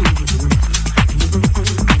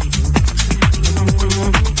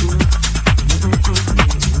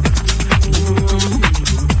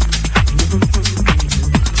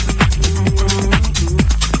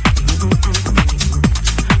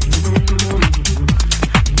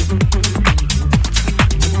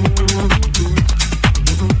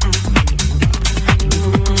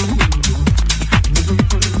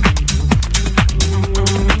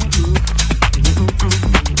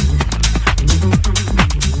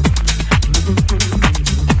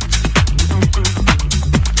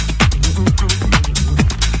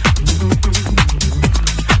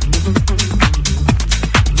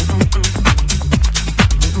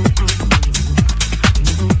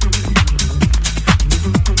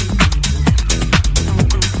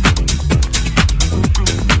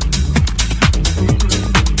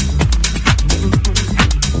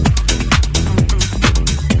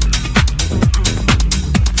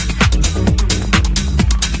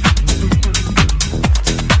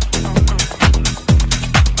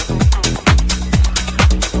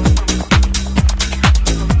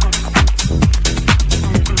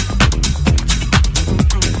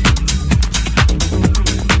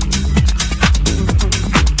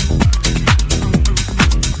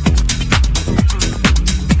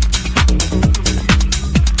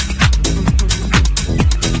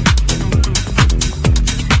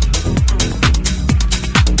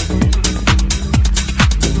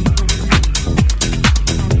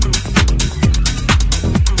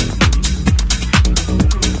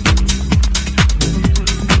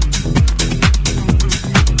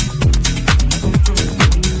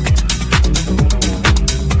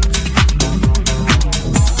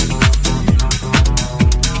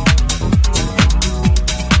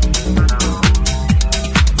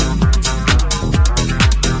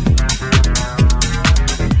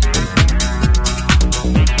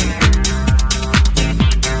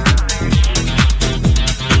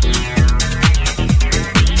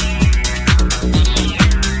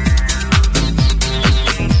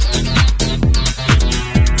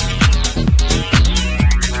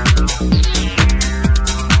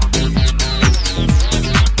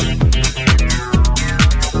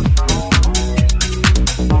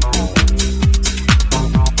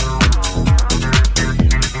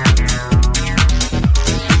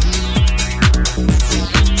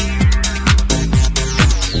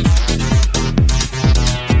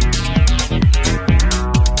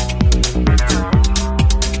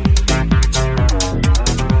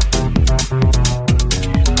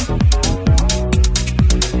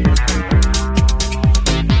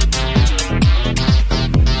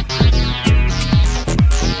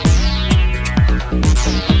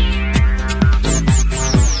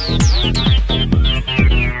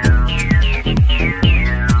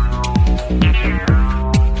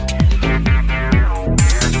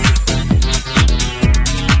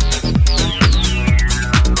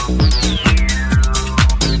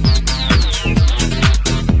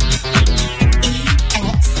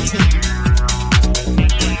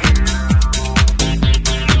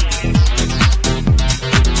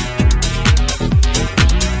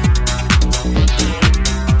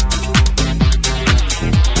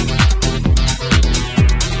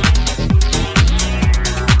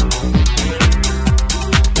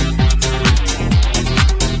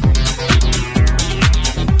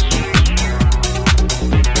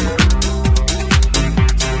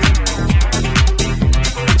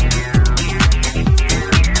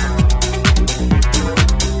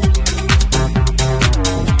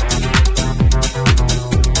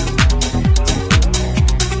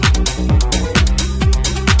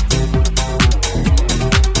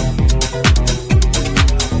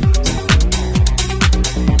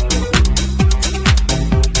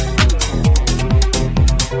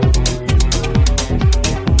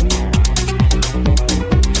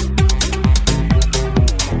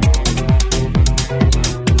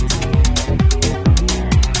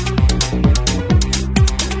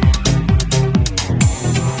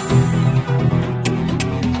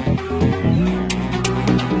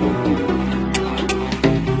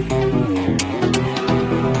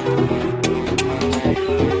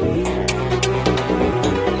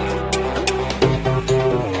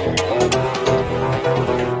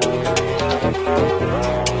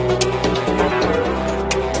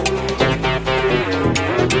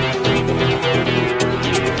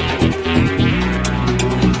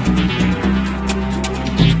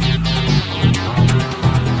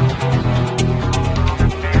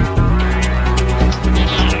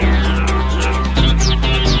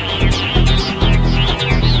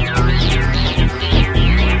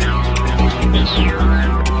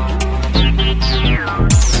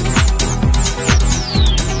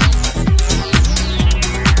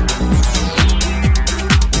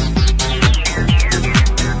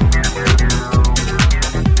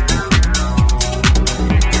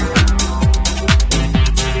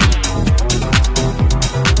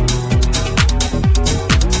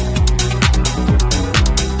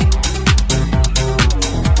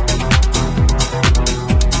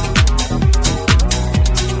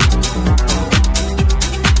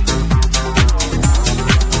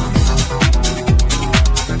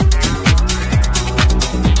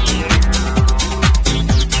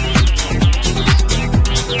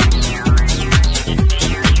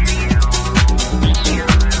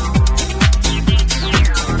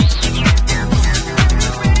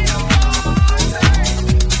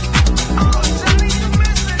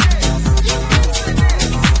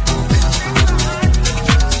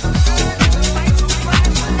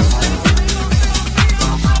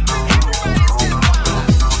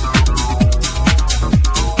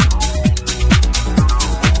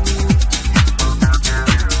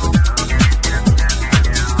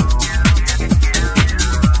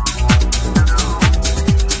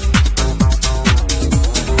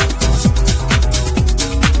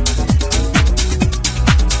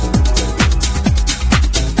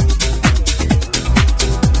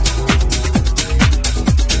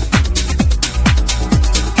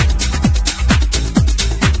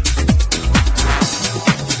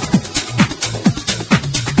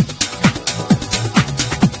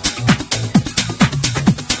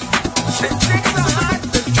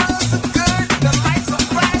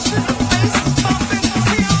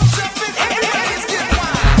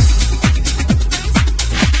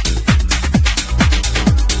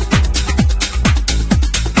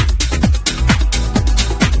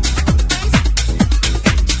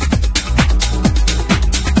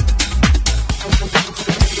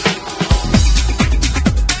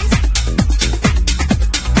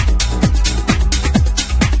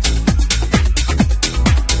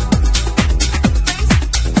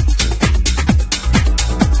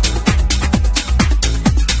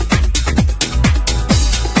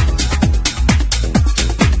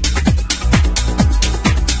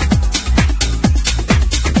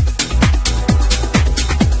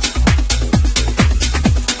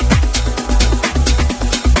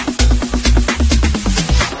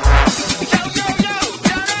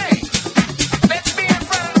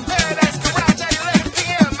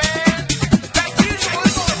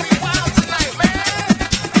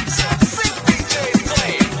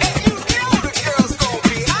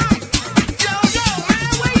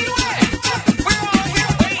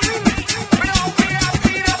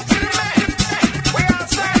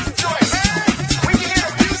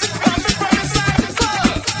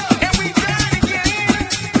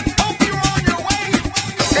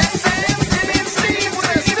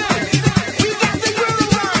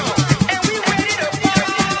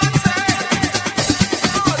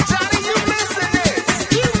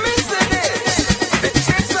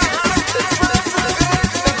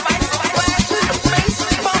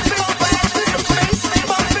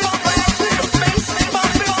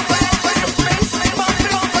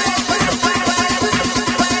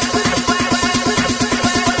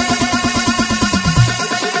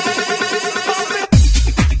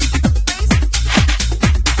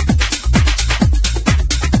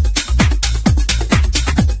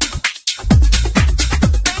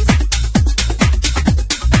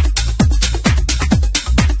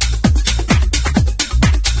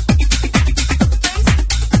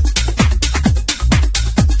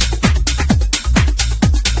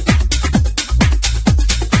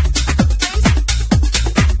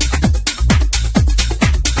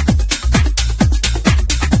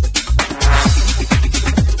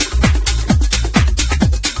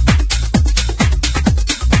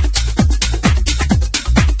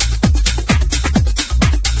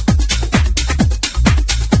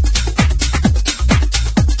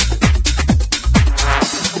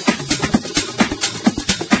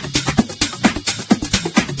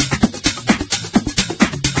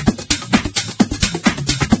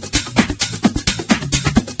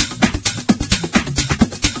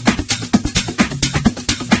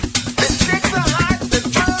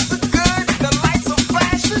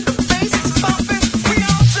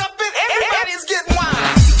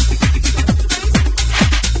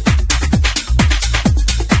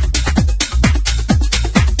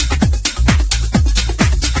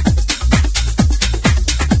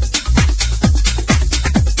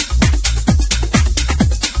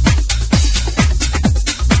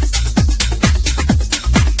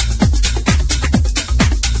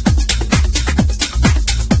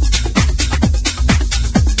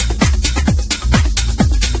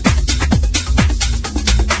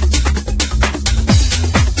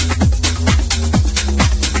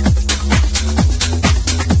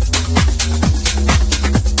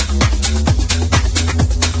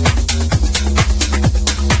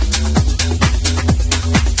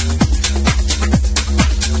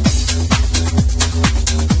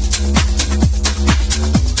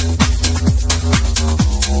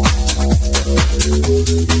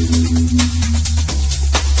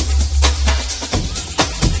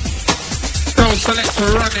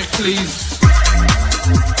 please.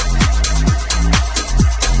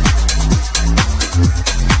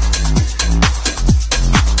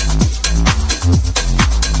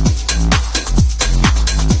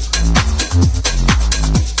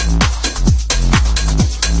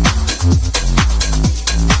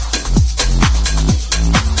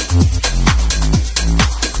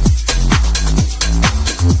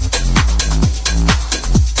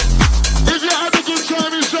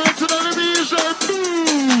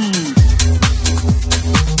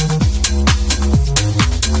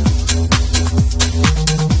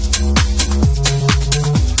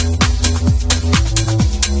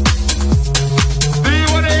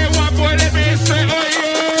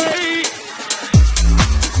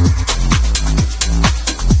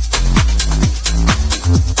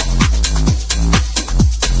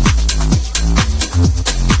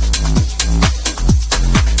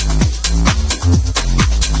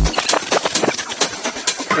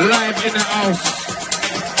 Live in the house.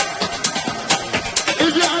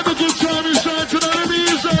 If you have a good time, you shout to the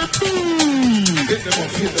music. Hit them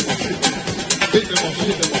off, hit them off, hit them off,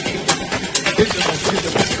 hit them off, hit them off,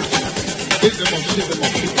 hit them off, hit them off, hit them off, hit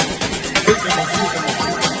them off,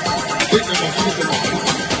 hit them off, hit them off.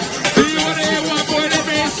 Do you want to hear one boy that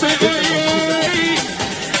may say, hey, hey?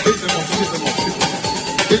 Hit them off, hit them off,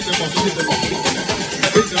 hit them off, hit them off,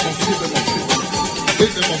 hit them off, hit them off,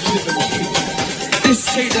 hit them off, hit them off. Let's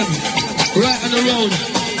take them right on the road,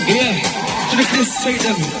 yeah. Let's take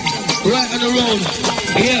them right on the road,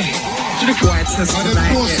 yeah. To the white test and the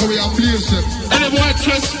force so we are pleased. And the white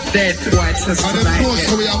test dead white test and the force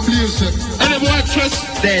so we are pleased. And the white test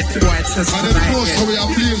dead white test and the force so we are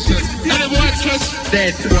pleased. And the white test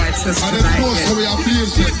dead white test and the force so we are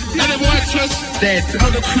pleased. And the white test dead.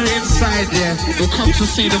 All the crew inside, yeah, will come to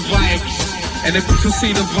see the vibes, and they put to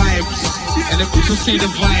see the vibes, and they put to see the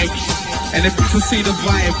vibes. And if people see the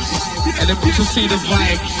vibes, and if people see the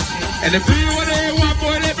vibes, and if people want to hear one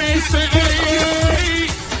boy, let me say, hey, hey.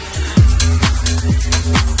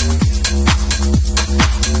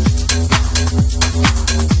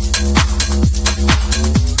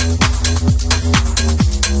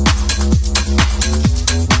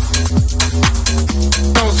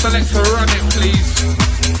 No, selector, run it, please.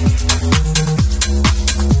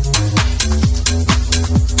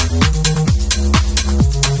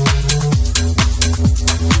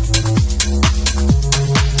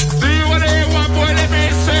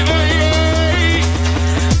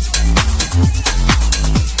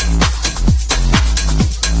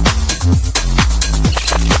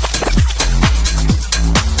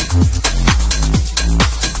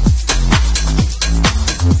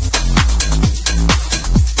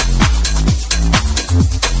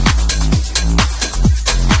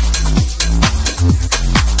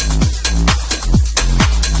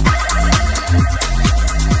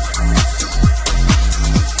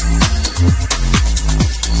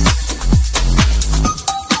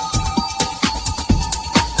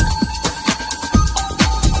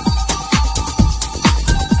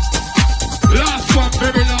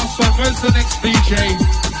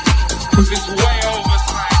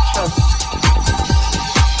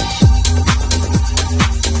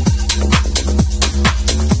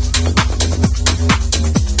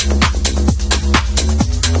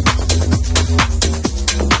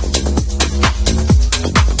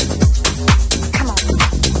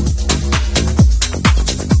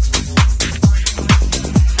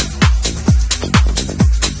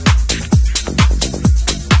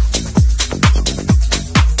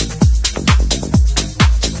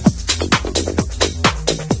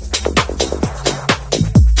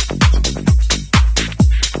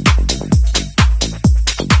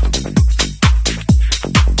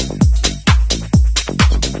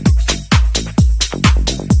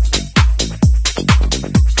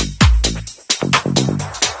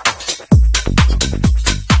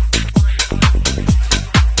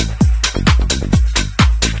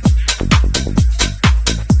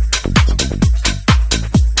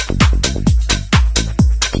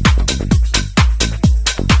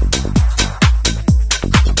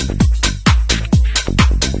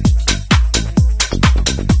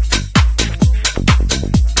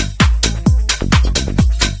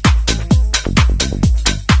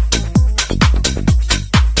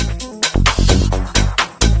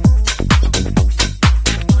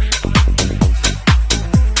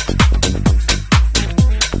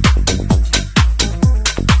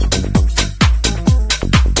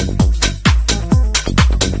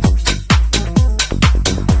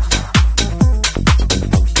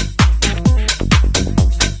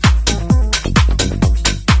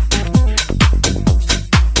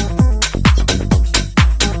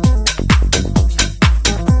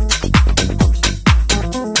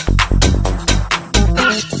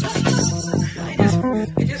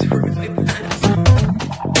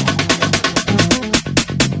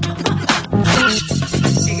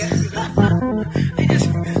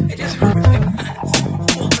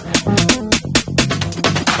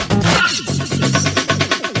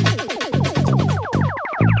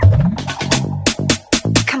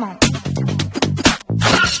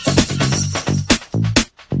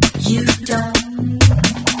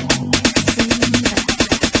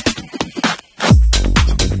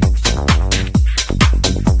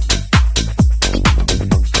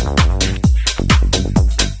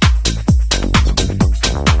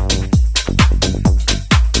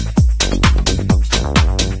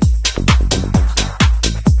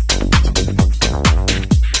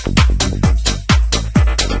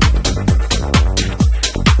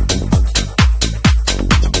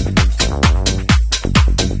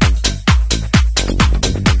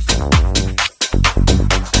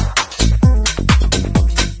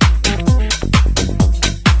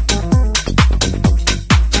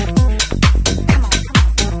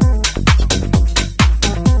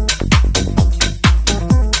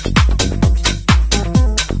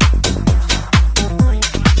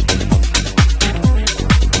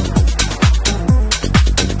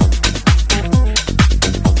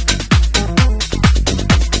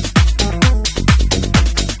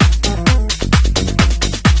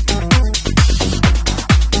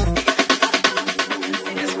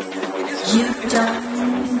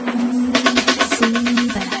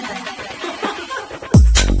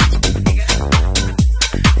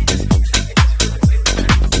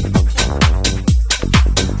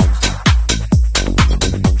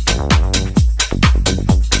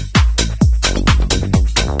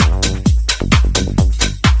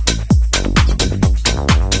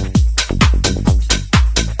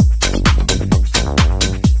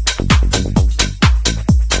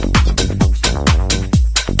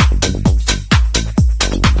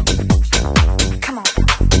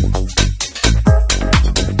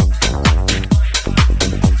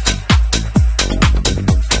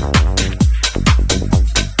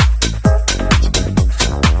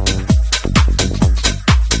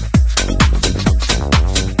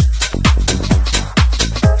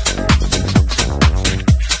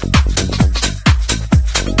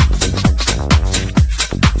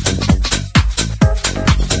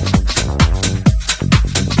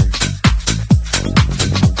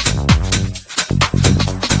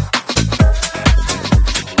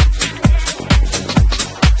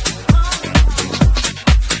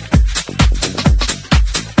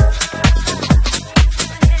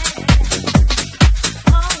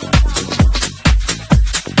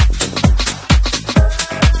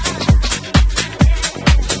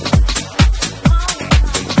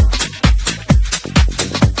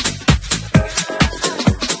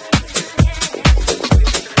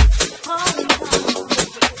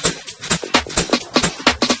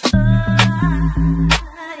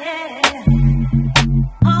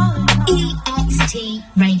 EXT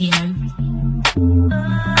Radio.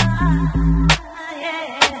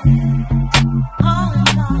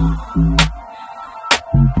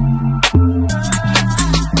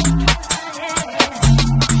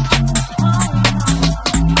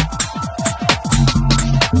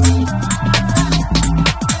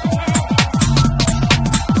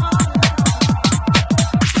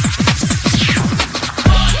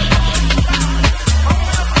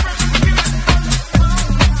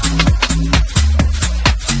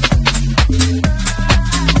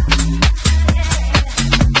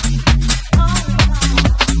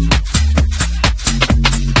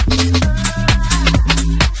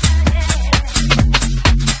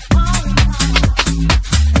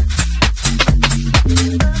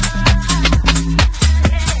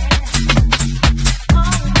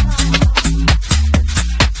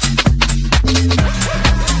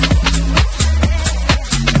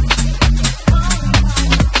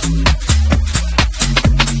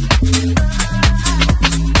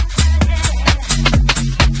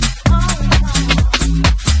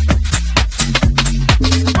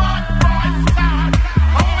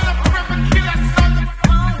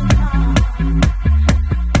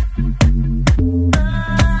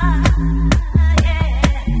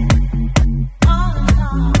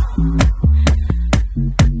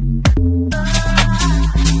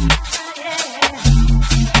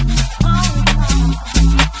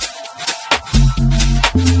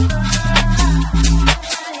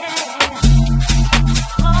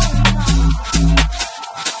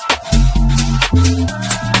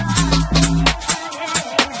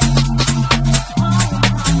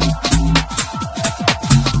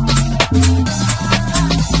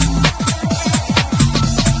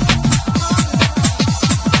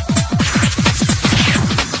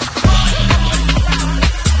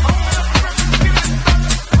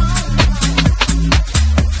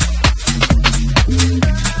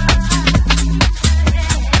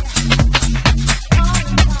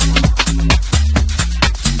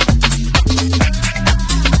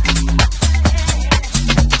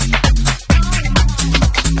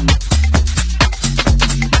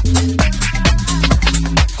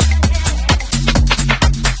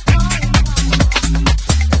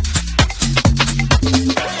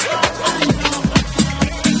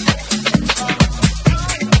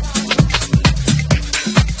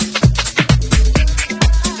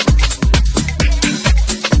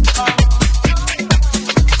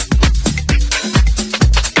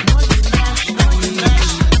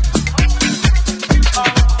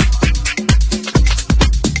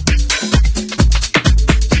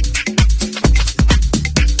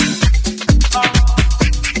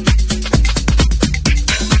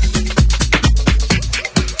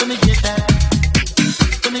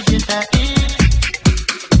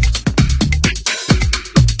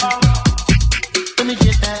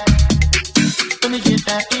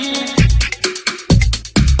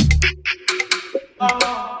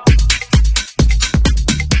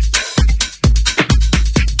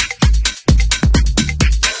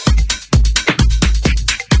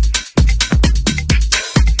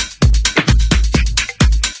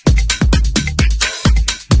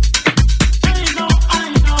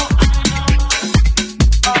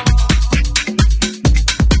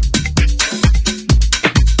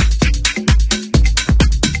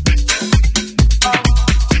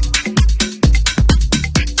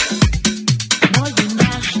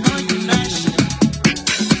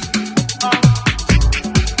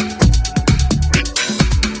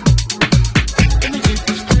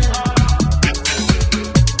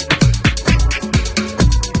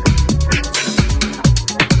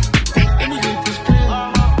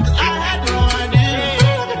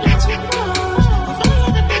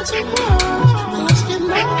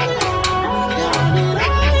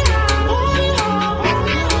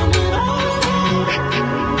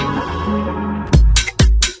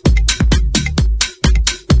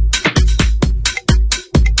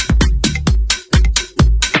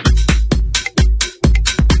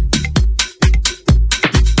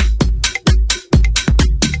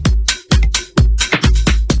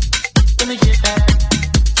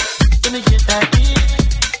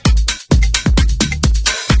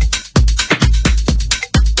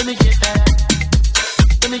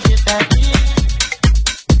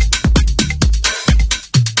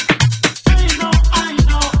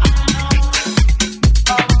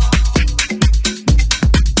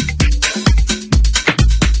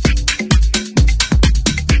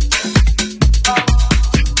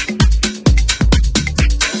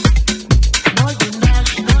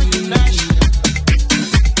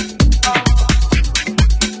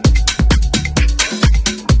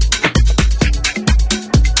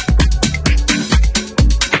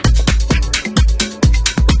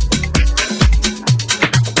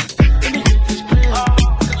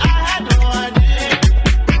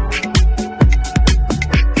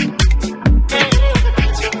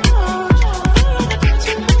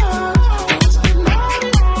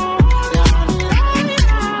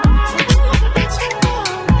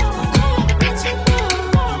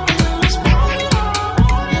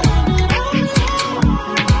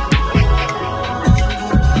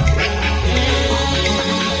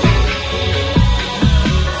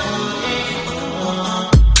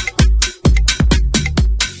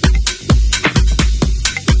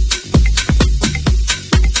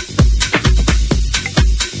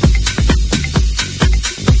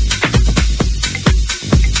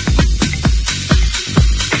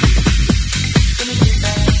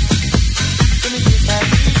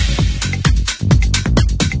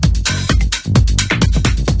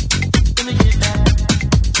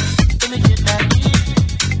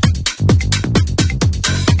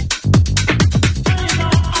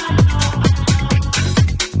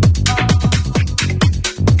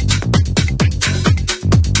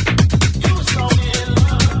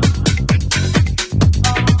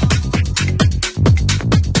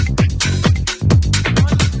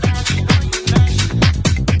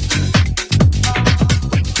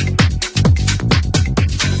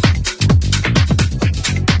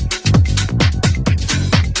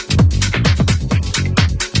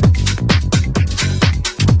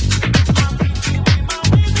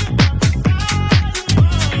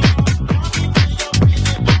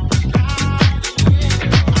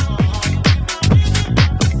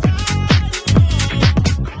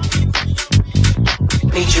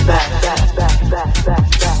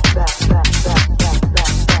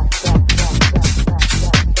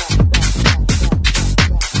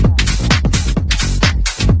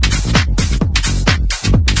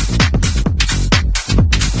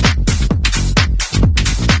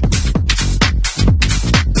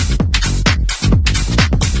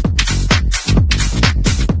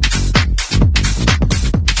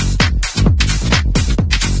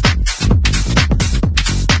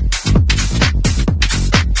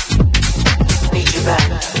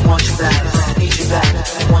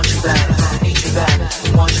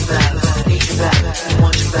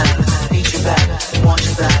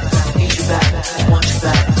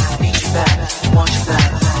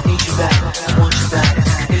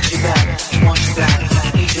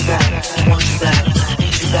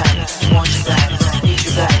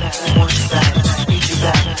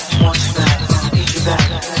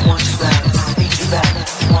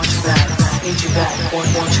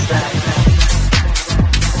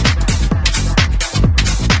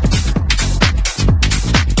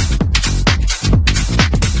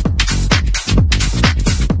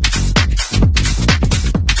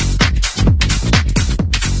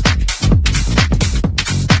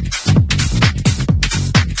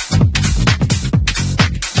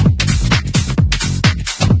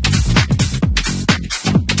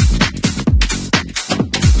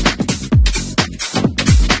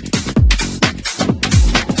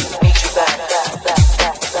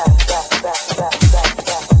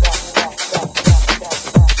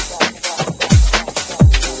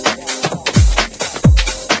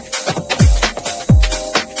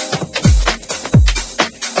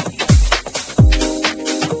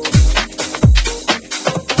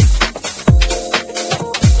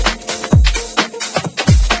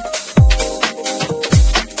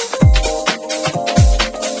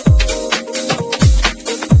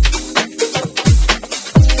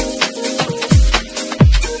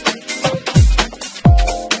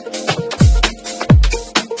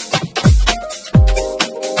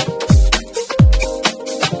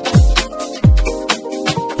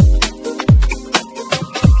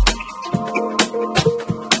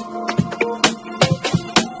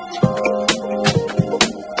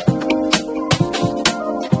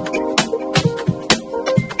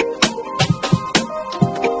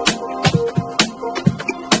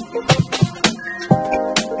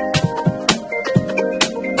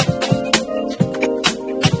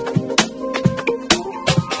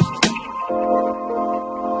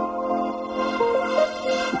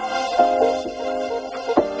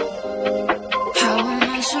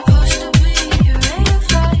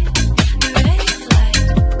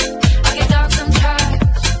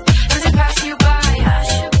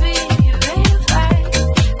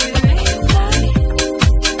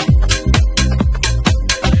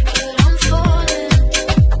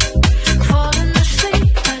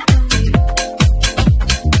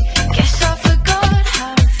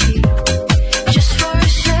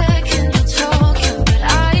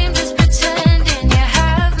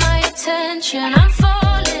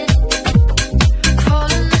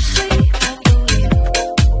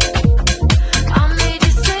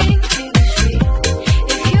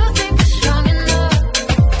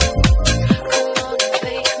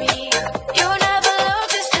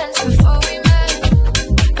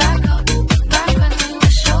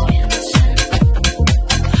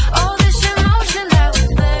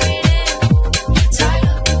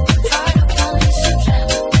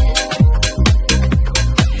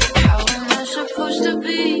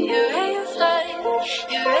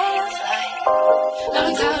 not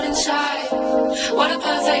a cloud inside. What a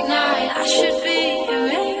perfect night. I should be your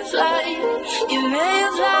ray of light, your ray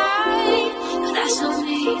of light, but that's not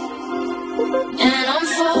me. And I'm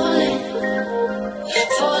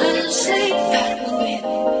falling asleep at the wheel.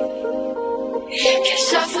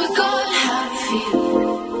 Guess I forgot how to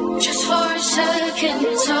feel. Just for a second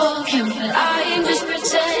you're talking, but I ain't just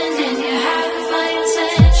pretending. You have my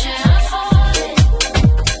attention. I'm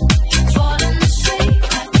falling asleep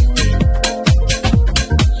at the wheel.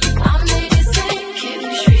 I made you think it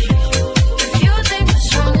was real. If you think we're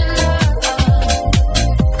strong enough,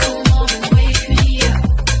 come on and wake me up,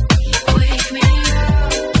 wake me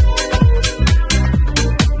up.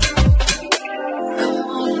 Come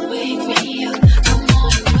on and wake me up, come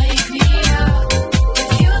on and wake me up. If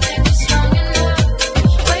you think we're strong enough,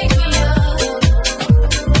 wake me up.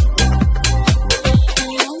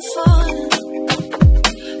 And I'm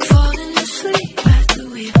falling asleep at the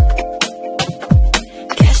wheel.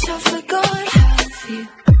 Guess I forgot how to feel.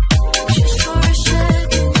 Just for a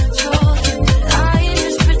second you're talking, but I ain't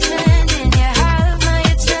just pretending. You have my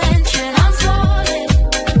attention. I'm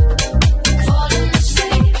falling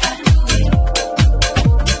asleep at the wheel.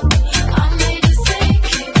 I made you think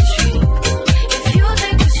it was real. If you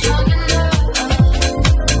think we're strong enough, come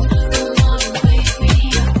on and wake me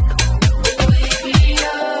up, wake me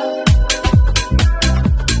up,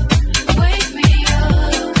 wake me up,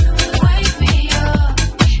 wake me up.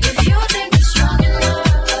 If you think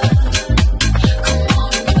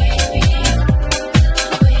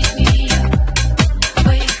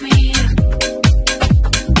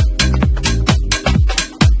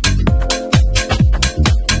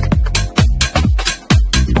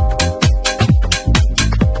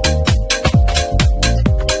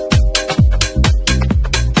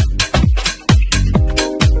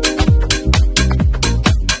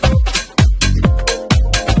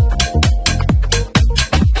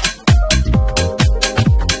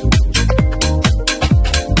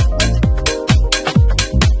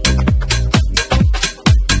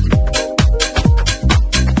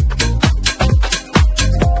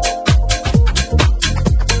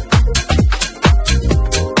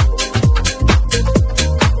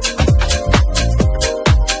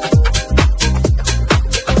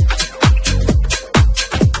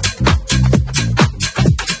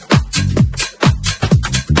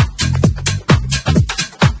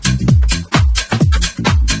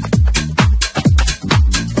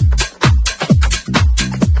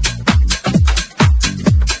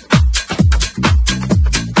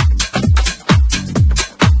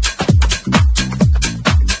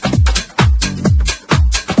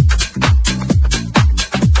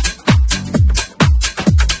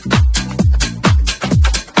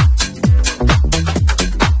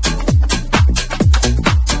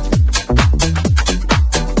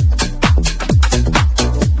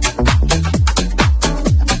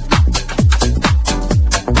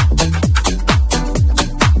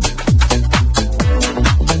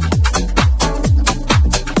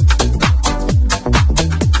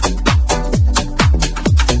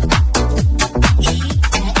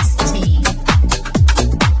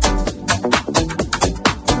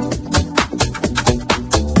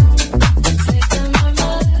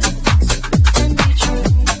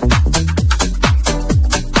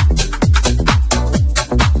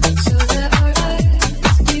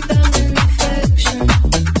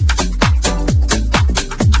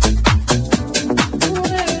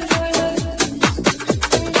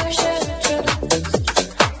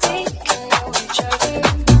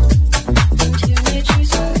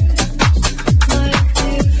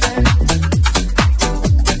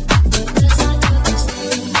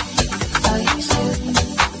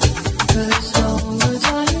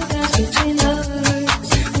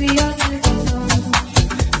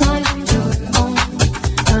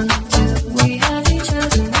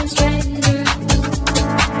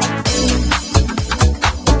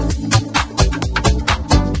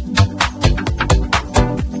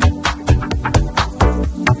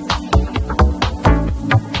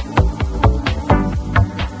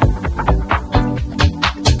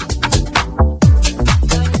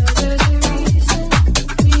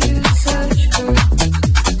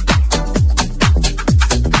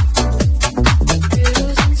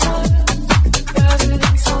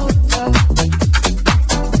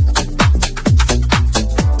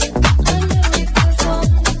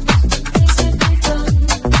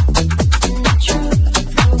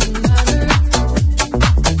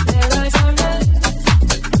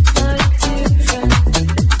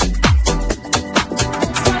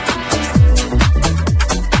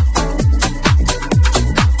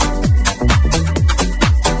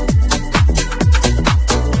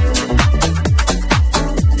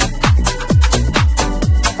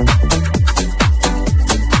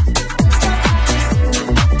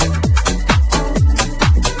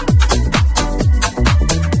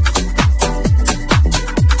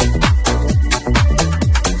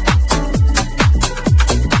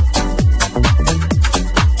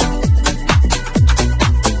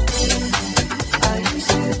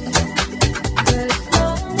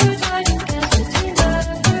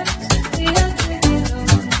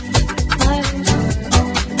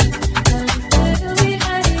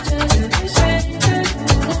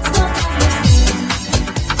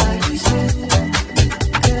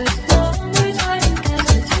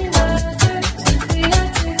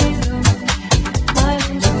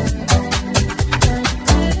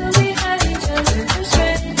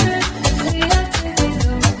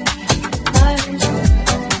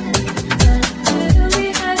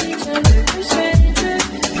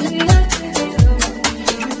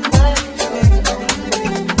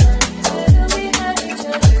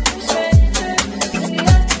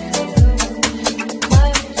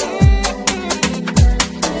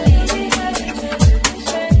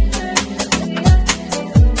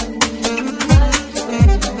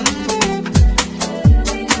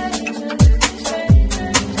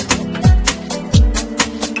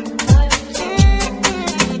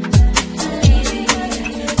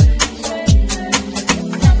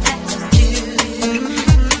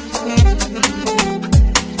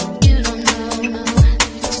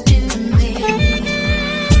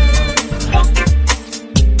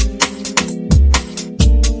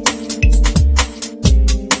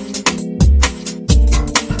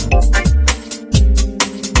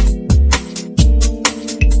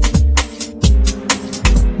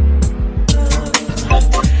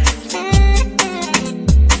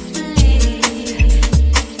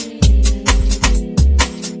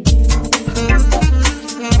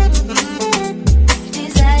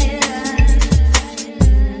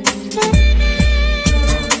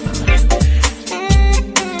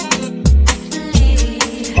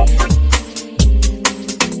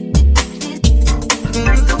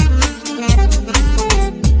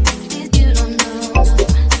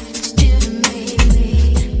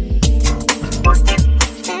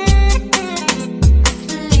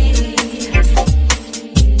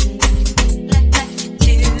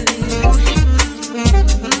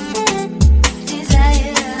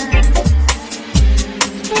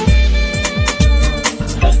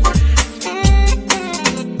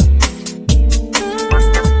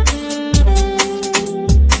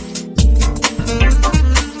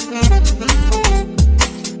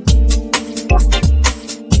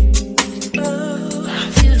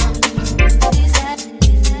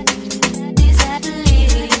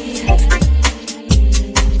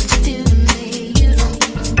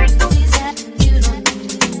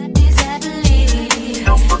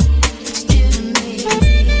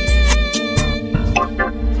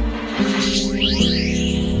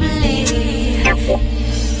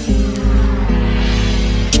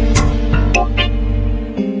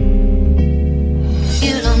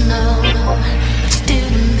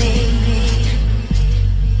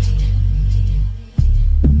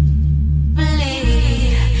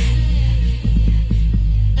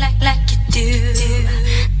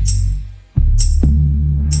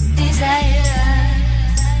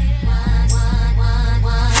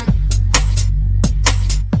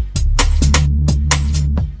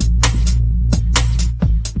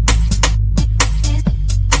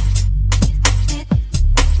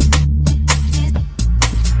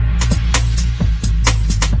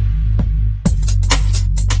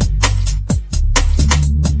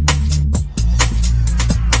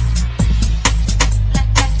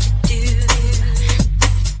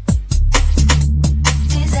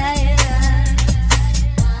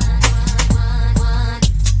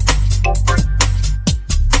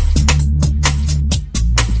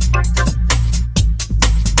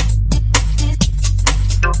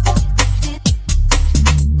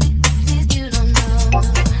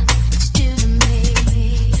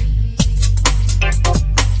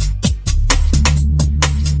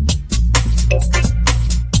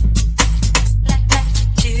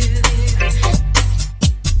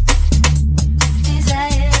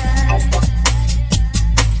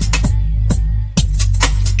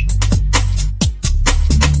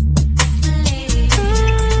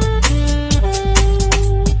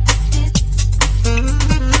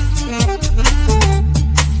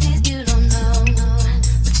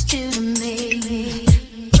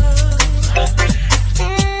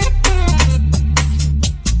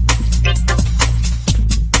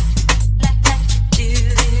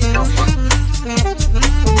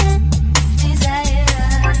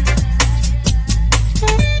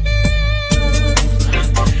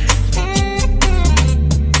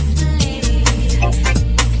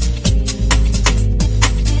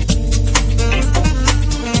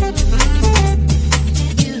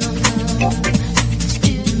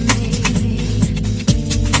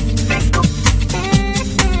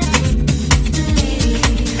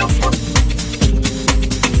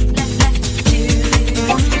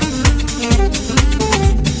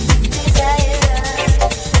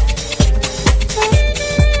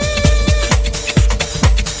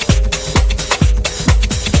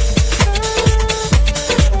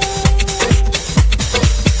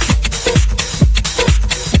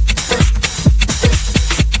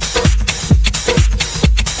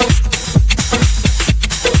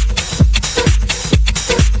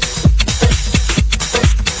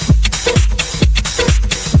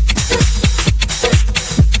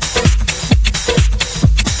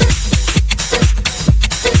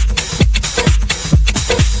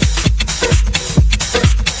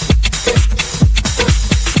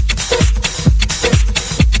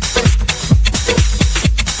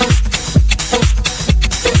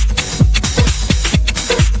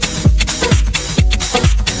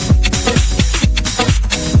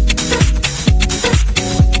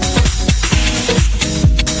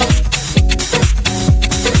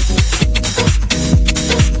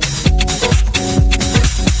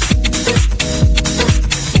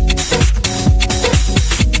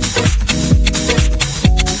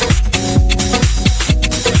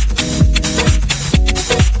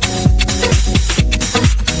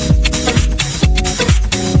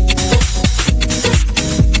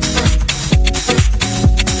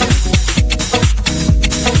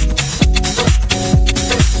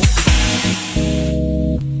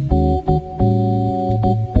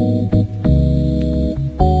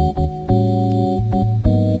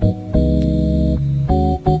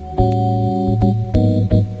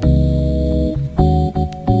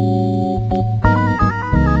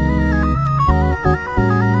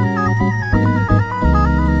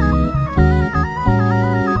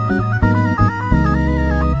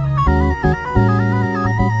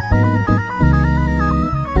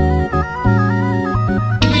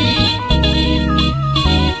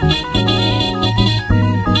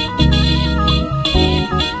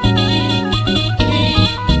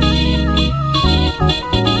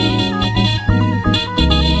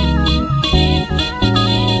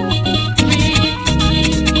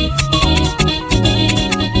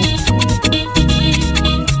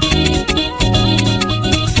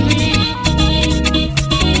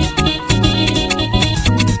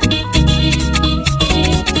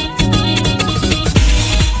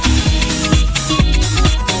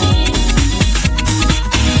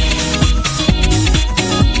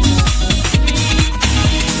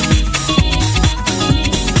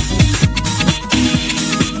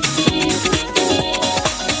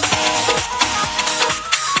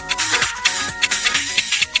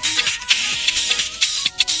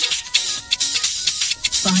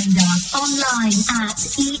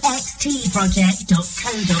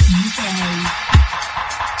extproject.co.uk.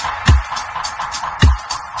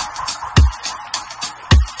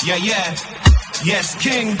 Yeah, yeah. Yes,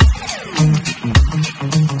 King.